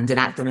and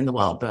enact them in the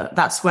world. But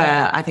that's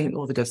where I think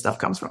all the good stuff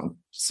comes from.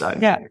 So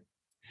yeah.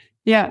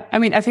 Yeah. I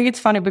mean, I think it's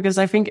funny because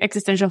I think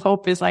existential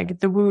hope is like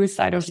the woo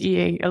side of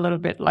EA a little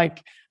bit.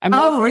 Like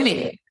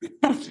really?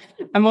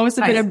 I'm always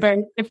a bit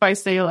embarrassed if I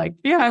say like,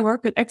 yeah, I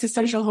work with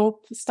existential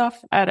hope stuff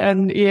at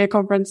an EA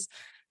conference.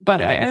 but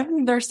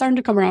they're starting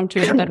to come around to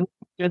it that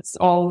it's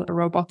all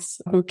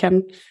robots who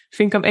can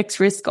think of X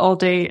risk all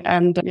day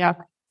and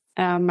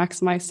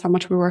maximize how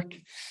much we work.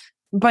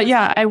 But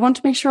yeah, I want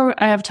to make sure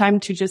I have time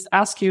to just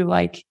ask you,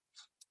 like,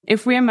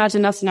 if we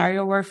imagine a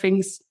scenario where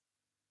things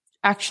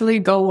actually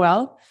go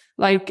well,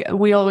 like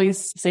we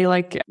always say,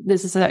 like,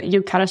 this is a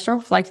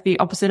eucatastrophe, like the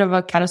opposite of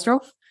a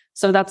catastrophe.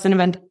 So that's an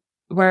event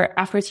where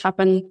after it's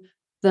happened,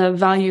 the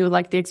value,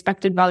 like the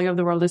expected value of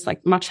the world is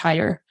like much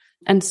higher.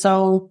 And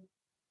so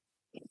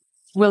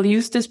we'll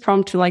use this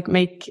prompt to like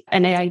make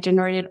an AI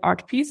generated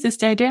art piece, is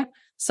the idea.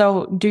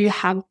 So do you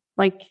have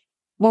like,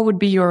 what would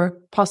be your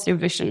positive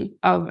vision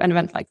of an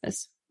event like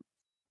this?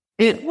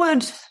 It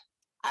would,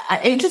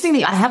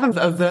 interestingly, I have an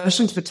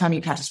aversion to the term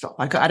catastrophe.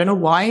 Like, I don't know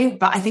why,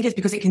 but I think it's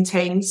because it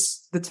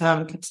contains the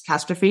term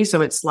catastrophe.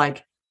 So it's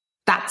like,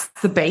 that's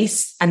the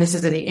base, and this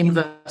is the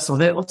inverse of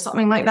it or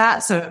something like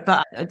that. So,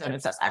 but I don't know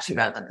if that's actually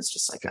relevant. It's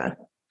just like a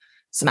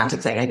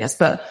semantic thing, I guess.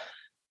 But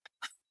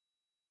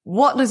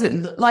what does it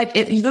look like?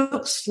 It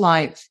looks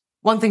like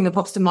one thing that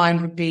pops to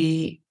mind would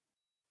be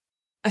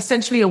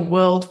essentially a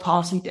world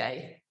party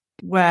day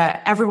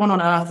where everyone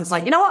on Earth is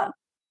like, you know what?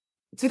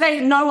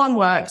 Today, no one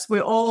works.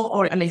 We're all,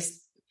 or at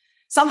least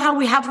somehow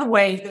we have the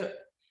way that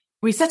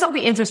we set up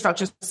the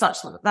infrastructure such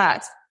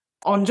that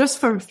on just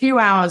for a few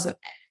hours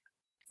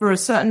for a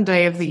certain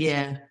day of the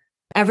year,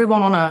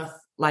 everyone on Earth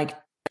like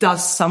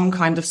does some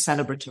kind of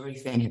celebratory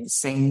thing at the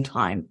same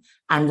time,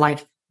 and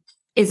like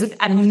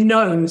and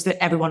knows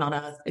that everyone on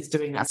Earth is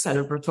doing that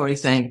celebratory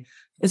thing.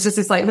 It's just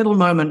this like little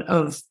moment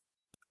of,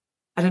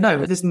 I don't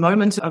know, this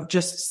moment of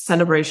just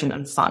celebration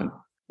and fun.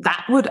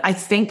 That would, I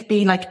think,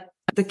 be like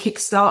the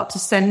kickstart to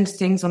send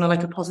things on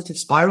a positive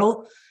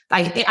spiral.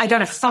 I don't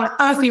know if some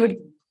Earth would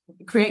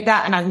create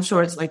that, and I'm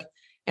sure it's like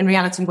in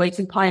reality way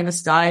too pie in the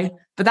sky.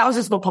 But that was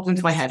just what popped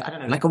into my head. I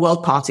don't know, like a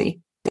world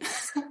party. I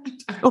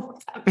don't know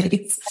what that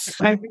means.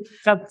 I think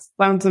that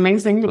sounds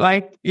amazing.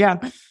 Like, yeah,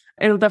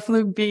 it'll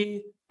definitely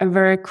be a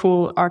very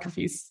cool art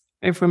piece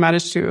if we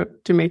manage to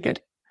make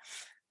it.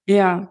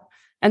 Yeah.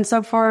 And so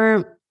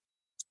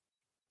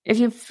if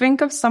you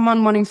think of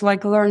someone wanting to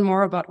like learn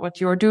more about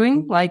what you're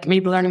doing, like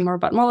maybe learning more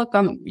about Moloch,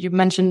 you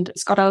mentioned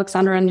Scott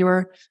Alexander and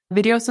your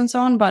videos and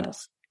so on, but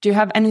do you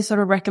have any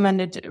sort of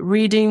recommended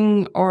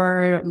reading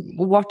or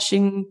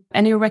watching,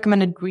 any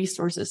recommended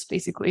resources,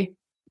 basically?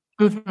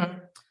 Mm-hmm.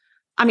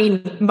 I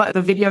mean, but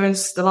the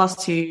videos, the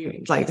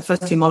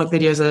first two Moloch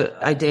videos that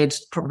I did,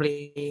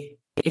 probably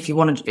if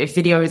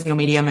video is your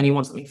medium and you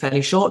want something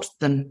fairly short,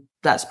 then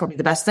that's probably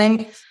the best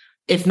thing.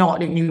 If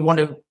not, if you want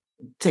to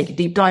take a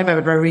deep dive, I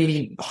would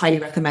really highly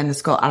recommend the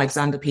Scott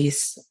Alexander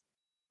piece.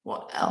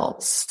 What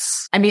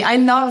else? I mean, I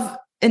love,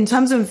 in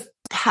terms of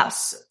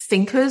perhaps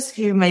thinkers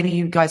who maybe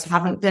you guys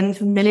haven't been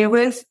familiar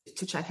with,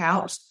 to check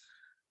out.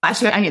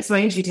 Actually, I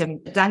interviewed him.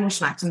 Daniel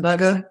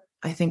Schlachtenberger,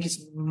 I think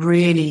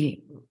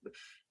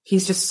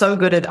he's just so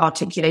good at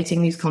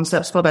articulating these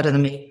concepts, far better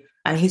than me.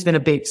 And he's been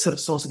a big sort of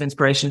source of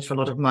inspiration for a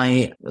lot of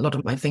my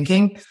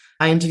thinking.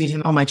 I interviewed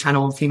him on my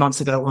channel a few months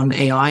ago on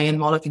AI and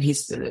Moloch, and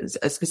he's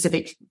a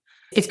specific,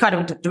 it's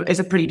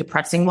a pretty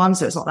depressing one.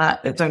 So it's not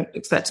that, don't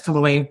expect to come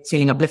away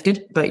feeling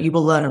uplifted, but you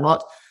will learn a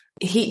lot.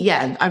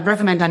 I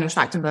recommend Daniel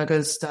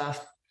Schlachtenberger's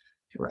stuff.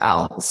 Who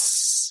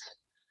else?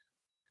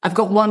 I've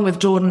got one with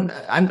Jordan.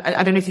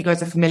 I don't know if you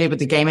guys are familiar with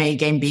the Game A,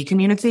 Game B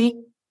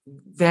community.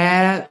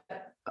 They're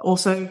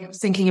also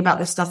thinking about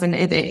this stuff, and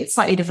it's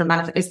slightly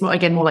different. It's more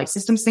like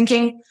systems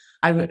thinking.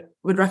 I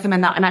would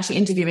recommend that. I'm actually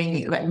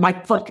interviewing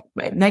my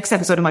next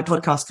episode of my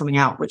podcast coming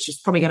out, which is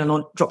probably going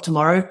to drop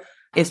tomorrow,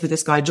 is with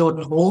this guy,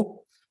 Jordan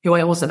Hall, who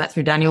I also met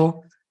through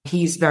Daniel.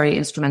 He's very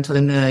instrumental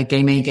in the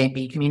Game A, Game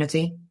B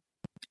community.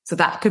 So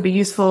that could be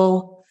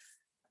useful.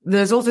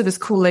 There's also this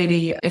cool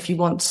lady, if you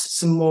want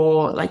some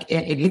more, like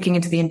looking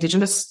into the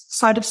indigenous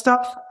side of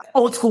stuff,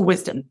 old school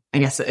wisdom, I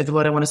guess is the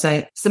word I want to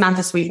say.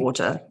 Samantha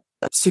Sweetwater,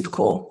 that's super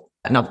cool.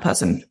 Another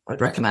person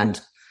I'd recommend.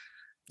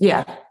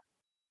 Yeah,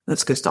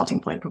 that's a good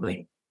starting point,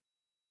 probably.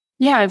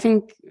 Yeah, I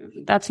think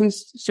that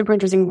seems super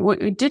interesting.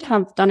 We did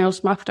have Daniel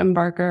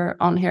Schlachtenberger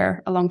on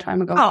here a long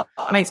time ago. Oh,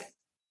 amazing.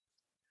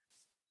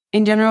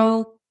 In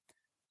general,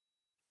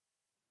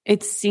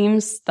 it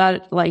seems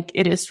that like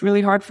it is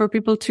really hard for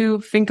people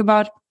to think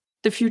about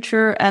the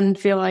future and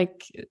feel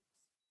like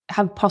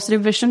have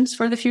positive visions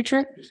for the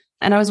future.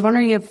 And I was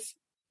wondering if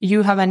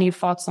you have any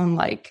thoughts on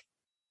like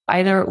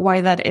either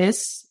why that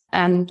is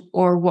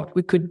or what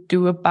we could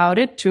do about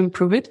it to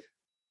improve it.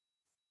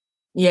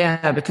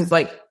 Yeah, because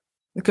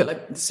look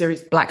at the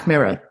series Black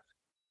Mirror.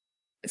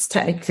 It's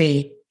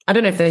technically, I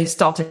don't know if they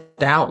started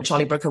out,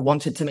 Charlie Brooker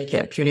wanted to make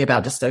it purely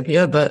about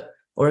dystopia,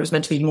 or it was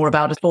meant to be more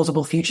about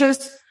plausible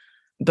futures.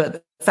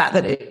 But the fact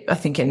that I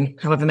think in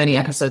however many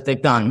episodes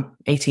they've done,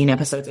 18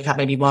 episodes, they've had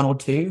maybe one or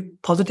two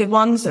positive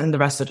ones, and the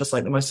rest are just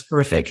like the most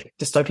horrific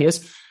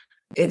dystopias.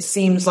 It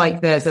seems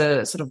like there's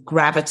a sort of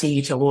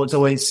gravity towards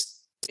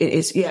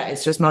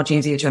it's just much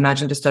easier to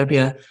imagine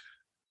dystopia.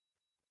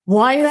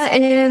 Why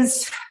that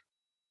is,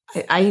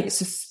 I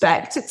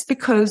suspect it's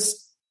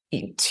because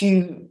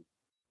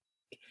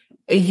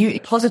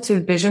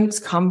positive visions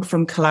come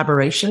from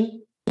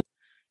collaboration.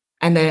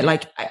 And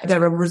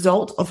they're a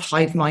result of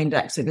hive mind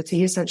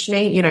activity,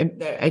 essentially.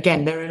 They're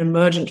an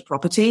emergent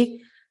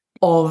property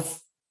of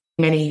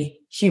many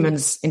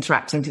humans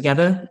interacting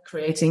together,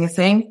 creating a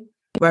thing.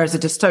 Whereas a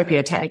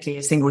dystopia, technically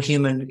a single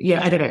human.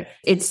 Yeah, I don't know.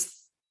 It's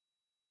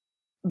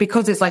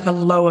because it's like a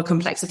lower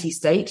complexity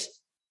state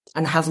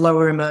and has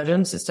lower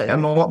emergence. It's a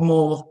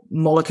more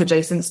Moloch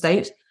adjacent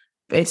state.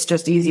 It's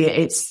just easier.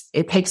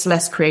 It takes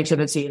less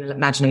creativity and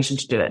imagination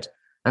to do it.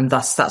 And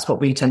thus that's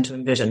what we tend to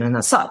envision. And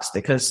that sucks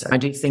because I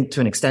do think to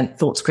an extent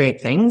thoughts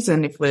create things.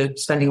 And if we're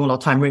spending all our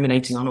time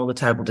ruminating on all the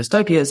terrible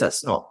dystopias,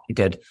 that's not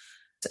good.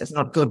 It's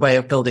not a good way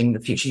of building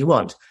the future you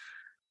want.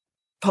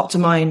 Popped to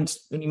mind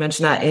when you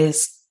mention that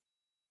is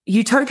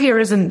utopia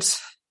isn't,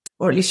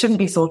 or at least shouldn't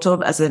be thought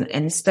of as an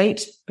end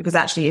state, because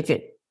actually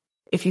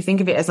if you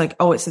think of it as like,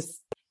 oh, it's a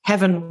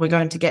heaven we're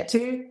going to get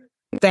to,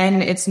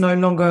 then it's no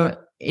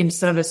longer in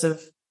service of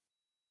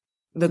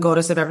the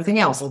goddess of everything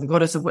else, or the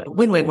goddess of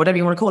win-win, whatever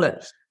you want to call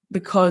it,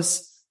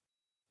 because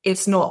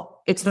it's no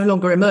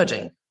longer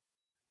emerging.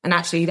 And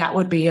actually that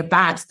would be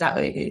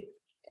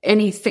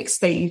any fixed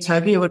state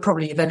utopia would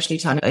probably eventually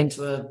turn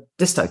into a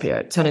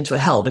dystopia, turn into a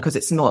hell, because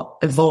it's not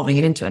evolving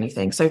it into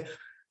anything. So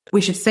we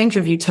should think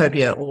of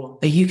utopia or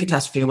a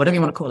eucatastrophe, or whatever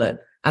you want to call it,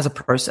 as a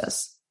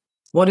process.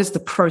 What is the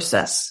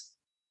process?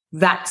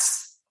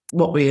 That's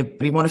what we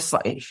want to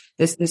fight.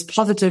 This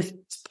positive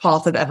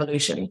path of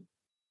evolution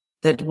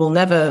that will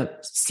never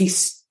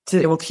cease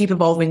it will keep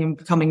evolving and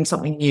becoming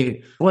something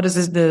new. What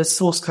is the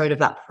source code of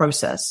that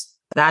process?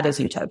 That is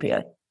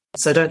utopia.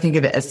 So don't think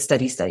of it as a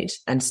steady state,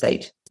 end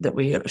state that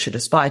we should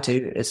aspire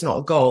to. It's not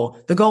a goal.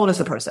 The goal is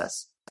the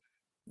process.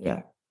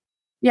 Yeah.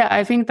 Yeah,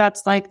 I think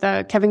that's like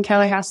Kevin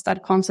Kelly has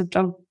that concept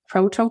of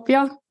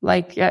protopia.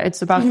 Like, yeah,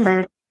 it's about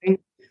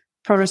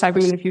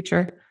prototyping in the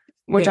future,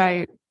 which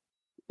I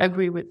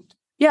agree with.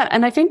 Yeah.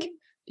 And I think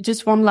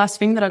just one last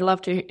thing that I'd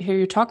love to hear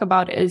you talk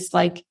about is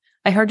like,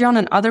 I heard you on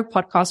another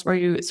podcast where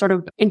you sort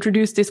of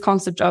introduced this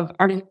concept of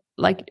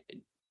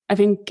I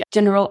think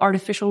general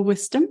artificial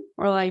wisdom,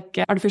 or like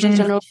artificial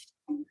general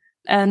wisdom.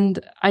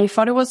 And I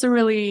thought it was a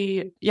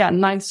really,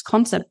 nice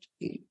concept.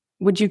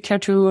 Would you care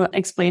to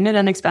explain it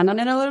and expand on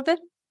it a little bit?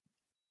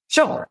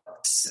 Sure.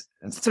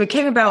 So it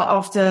came about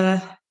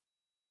after.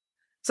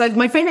 So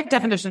my favorite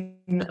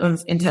definition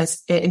of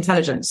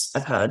intelligence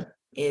I've heard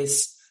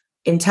is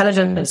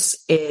intelligence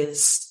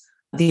is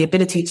the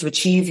ability to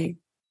achieve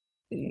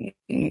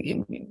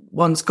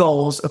one's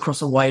goals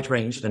across a wide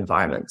range of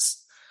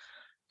environments.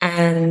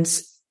 And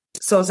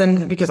so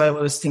then, because I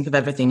always think of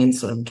everything in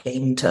sort of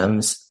game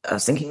terms, I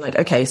was thinking like,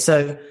 okay,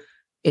 so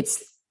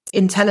it's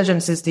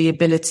intelligence is the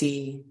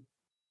ability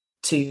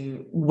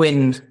to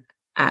win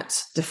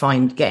at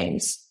defined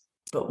games,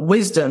 but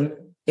wisdom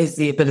is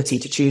the ability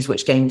to choose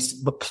which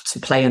games to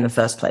play in the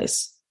first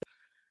place.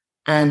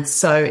 And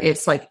so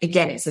it's like,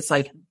 again, it's this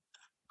like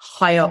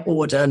higher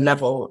order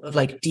level of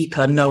like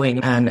deeper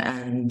knowing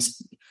and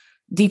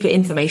deeper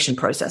information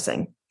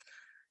processing.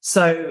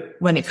 So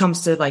when it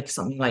comes to like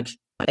something like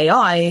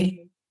AI,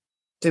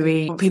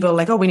 people are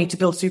like, oh, we need to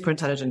build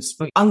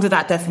superintelligence. Under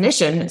that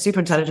definition,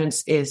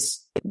 superintelligence is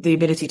the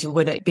ability to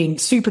win it, being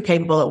super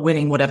capable at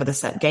winning whatever the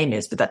set game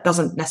is. But that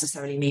doesn't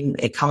necessarily mean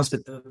it comes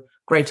with the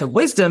greater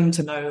wisdom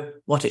to know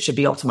what it should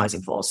be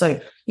optimizing for. So,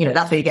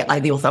 that's where you get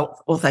like the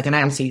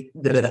orthogonality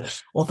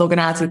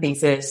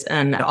thesis,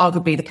 and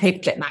arguably the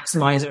paperclip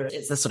maximizer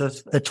is the sort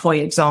of the toy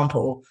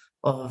example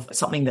of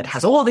something that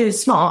has all the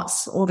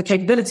smarts, all the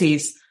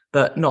capabilities,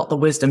 but not the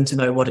wisdom to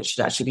know what it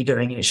should actually be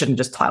doing. And it shouldn't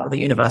just tile the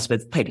universe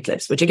with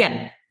paperclips, which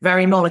again,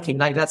 very Molochian.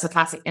 Like that's a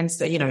classic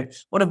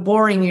what a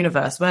boring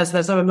universe. Whereas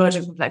there's no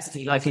emergent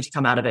complexity likely to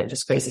come out of it. It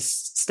just creates a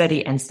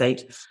steady end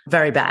state.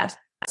 Very bad.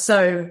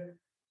 So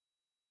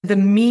the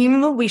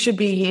meme we should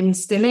be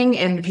instilling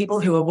in people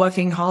who are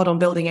working hard on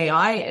building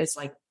AI is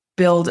like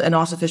build an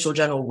artificial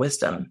general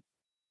wisdom.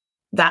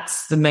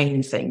 That's the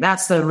main thing.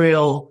 That's the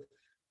real,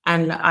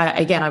 and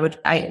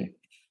I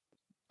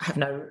have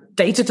no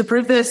data to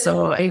prove this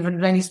or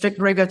even any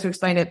strict rigor to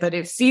explain it, but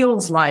it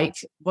feels like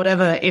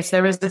if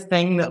there is this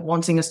thing that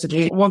wanting us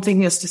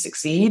to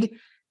succeed,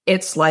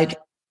 it's like,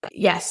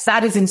 yes,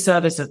 that is in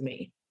service of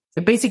me.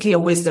 So basically a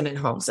wisdom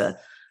enhancer.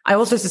 I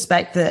also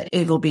suspect that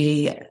it won't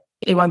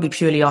be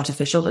purely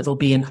artificial. It'll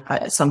be in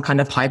some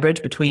kind of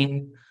hybrid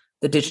between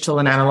the digital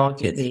and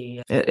analog.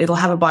 It'll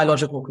have a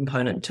biological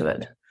component to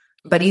it.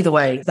 But either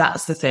way,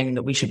 that's the thing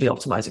that we should be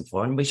optimizing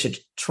for. And we should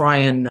try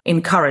and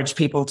encourage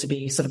people to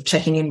be sort of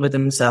checking in with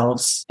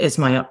themselves. Is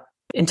my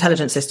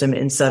intelligent system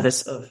in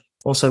service of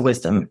also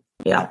wisdom?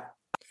 Yeah.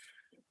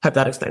 Hope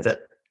that explains it.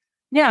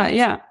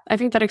 Yeah. I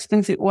think that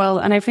explains it well.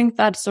 And I think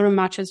that sort of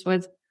matches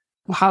with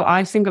how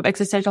I think of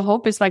existential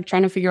hope, is like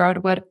trying to figure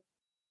out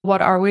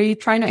what are we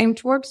trying to aim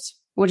towards,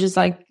 which is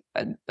like,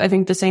 I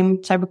think the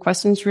same type of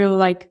questions, really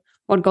like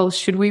what goals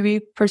should we be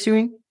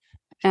pursuing?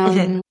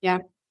 Yeah.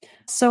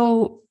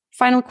 So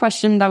final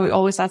question that we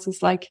always ask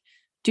is like,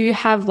 do you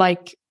have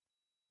like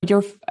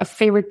a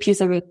favorite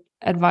piece of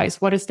advice?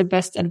 What is the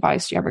best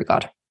advice you ever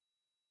got?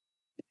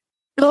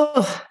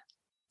 Oh,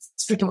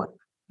 it's freaking what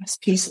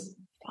best piece of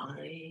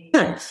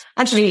advice.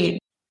 Actually,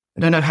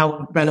 I don't know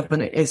how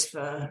relevant it is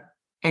for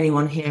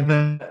anyone here,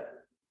 but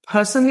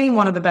personally,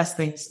 one of the best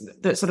things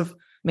that sort of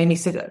made me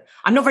sit.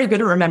 I'm not very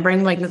good at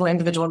remembering like little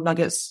individual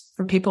nuggets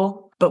from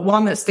people, but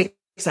one that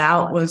sticks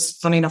out was,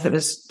 funny enough, it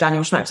was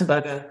Daniel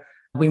Schmachtenberger.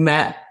 We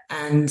met,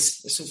 and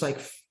this was like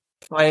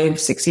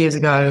 5-6 years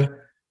ago,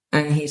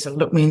 and he sort of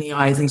looked me in the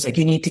eyes and he's like,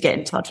 "You need to get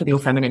in touch with your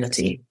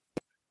femininity."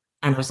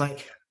 And I was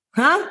like,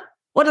 "Huh?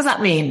 What does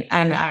that mean?"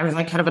 And I was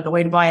like kind of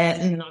annoyed by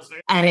it.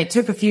 And it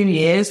took a few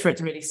years for it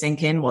to really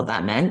sink in what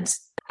that meant.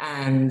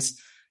 And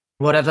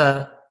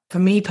whatever, for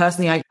me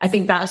personally, I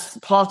think that's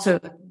part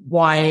of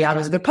why I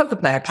was a good poker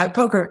player.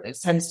 Poker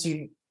tends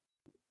to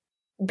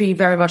be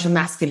very much a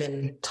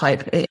masculine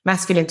type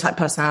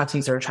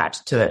personalities are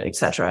attracted to it,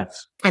 etc.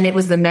 And it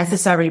was the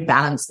necessary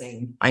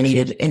balancing I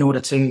needed in order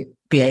to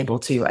be able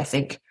to, I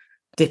think,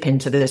 dip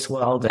into this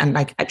world and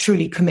like I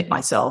truly commit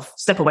myself,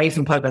 step away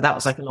from poker. That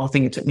was like a long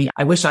thing it took me.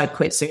 I wish I'd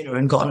quit sooner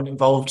and gotten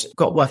involved,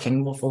 got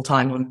working more full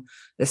time on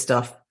this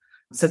stuff.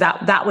 So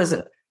that was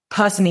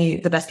personally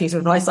the best piece of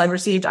advice I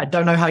received. I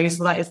don't know how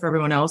useful that is for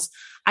everyone else.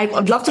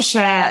 I'd love to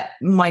share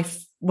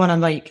one of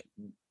like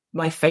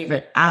my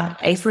favorite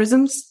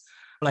aphorisms,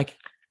 like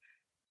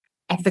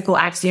ethical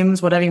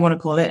axioms, whatever you want to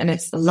call it. And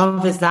it's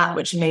 "Love is that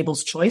which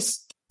enables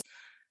choice"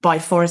 by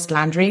Forrest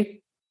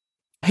Landry,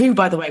 who,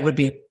 by the way, would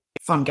be a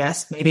fun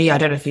guest. Maybe, I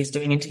don't know if he's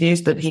doing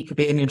interviews, but he could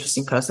be an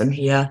interesting person.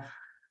 He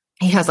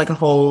has like a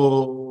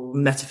whole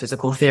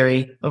metaphysical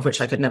theory of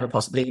which I could never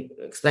possibly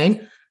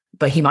explain,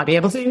 but he might be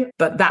able to.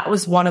 But that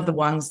was one of the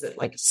ones that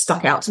like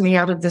stuck out to me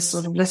out of this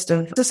sort of list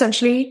of,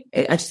 essentially,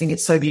 I just think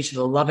it's so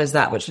beautiful. Love is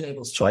that which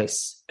enables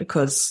choice,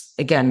 because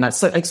again, that's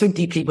so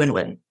deeply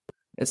win-win.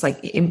 It's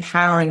like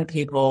empowering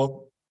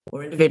people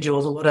or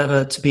individuals or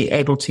whatever to be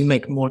able to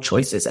make more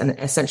choices and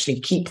essentially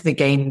keep the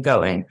game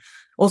going.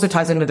 Also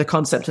ties in with the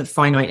concept of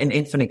finite and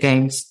infinite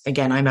games.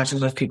 Again, I imagine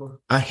most people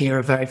here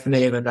are very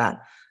familiar with that.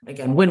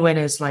 Again, win-win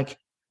is like,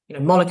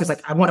 Moloch is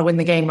like, I want to win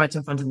the game right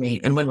in front of me.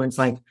 And win-win's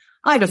like,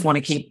 I just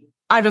want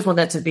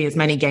there to be as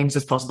many games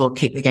as possible,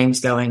 keep the games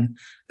going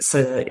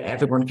so that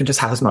everyone can just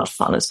have as much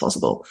fun as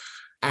possible.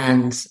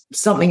 And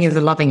something is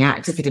a loving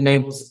act if it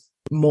enables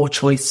more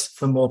choice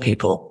for more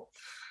people.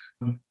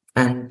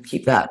 And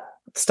keep that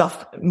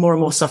stuff, more and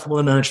more stuff will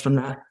emerge from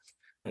that.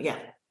 Yeah.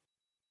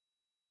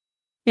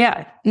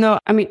 Yeah. No,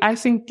 I mean, I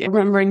think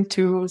remembering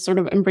to sort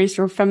of embrace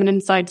your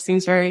feminine side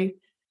seems very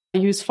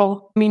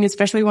useful. I mean,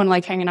 especially when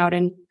like hanging out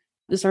in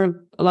the sort of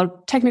a lot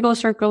of technical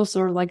circles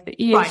or like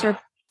the EA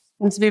circle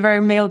tends to be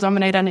very male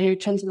dominated, and you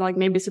tend to like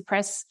maybe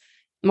suppress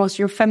most of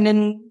your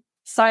feminine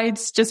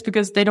sides just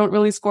because they don't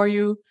really score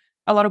you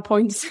a lot of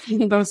points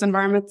in those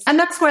environments. And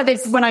that's where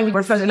when I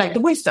refer to like the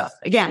woo stuff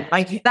again,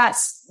 like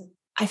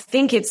I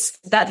think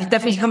that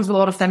definitely comes with a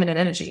lot of feminine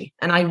energy.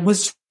 And I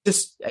was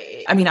just,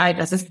 I mean,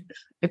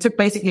 it took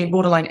basically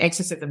borderline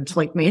exorcism to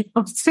wake me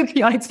up to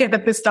the idea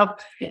that this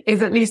stuff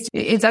is at least,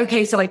 it's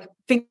okay to like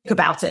think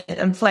about it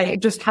and play,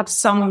 just have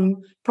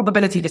some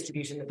probability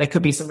distribution that there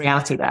could be some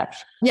reality there.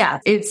 Yeah.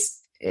 It's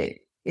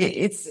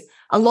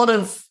a lot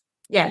of,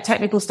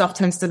 technical stuff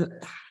tends to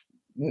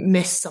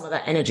miss some of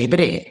that energy, but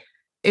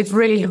it's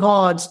really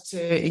hard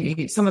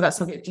to, some of that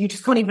stuff, you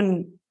just can't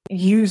even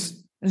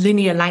use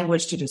linear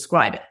language to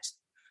describe it.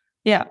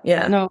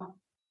 Yeah. No,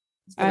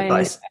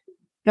 I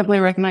definitely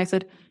recognize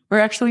it. We're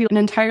actually an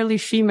entirely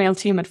female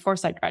team at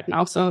Foresight right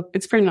now, so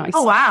it's pretty nice.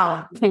 Oh,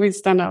 wow. We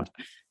stand out.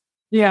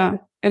 Yeah,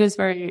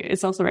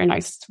 it's also very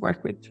nice to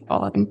work with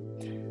all of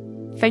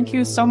them. Thank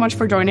you so much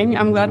for joining.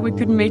 I'm glad we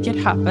could make it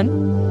happen.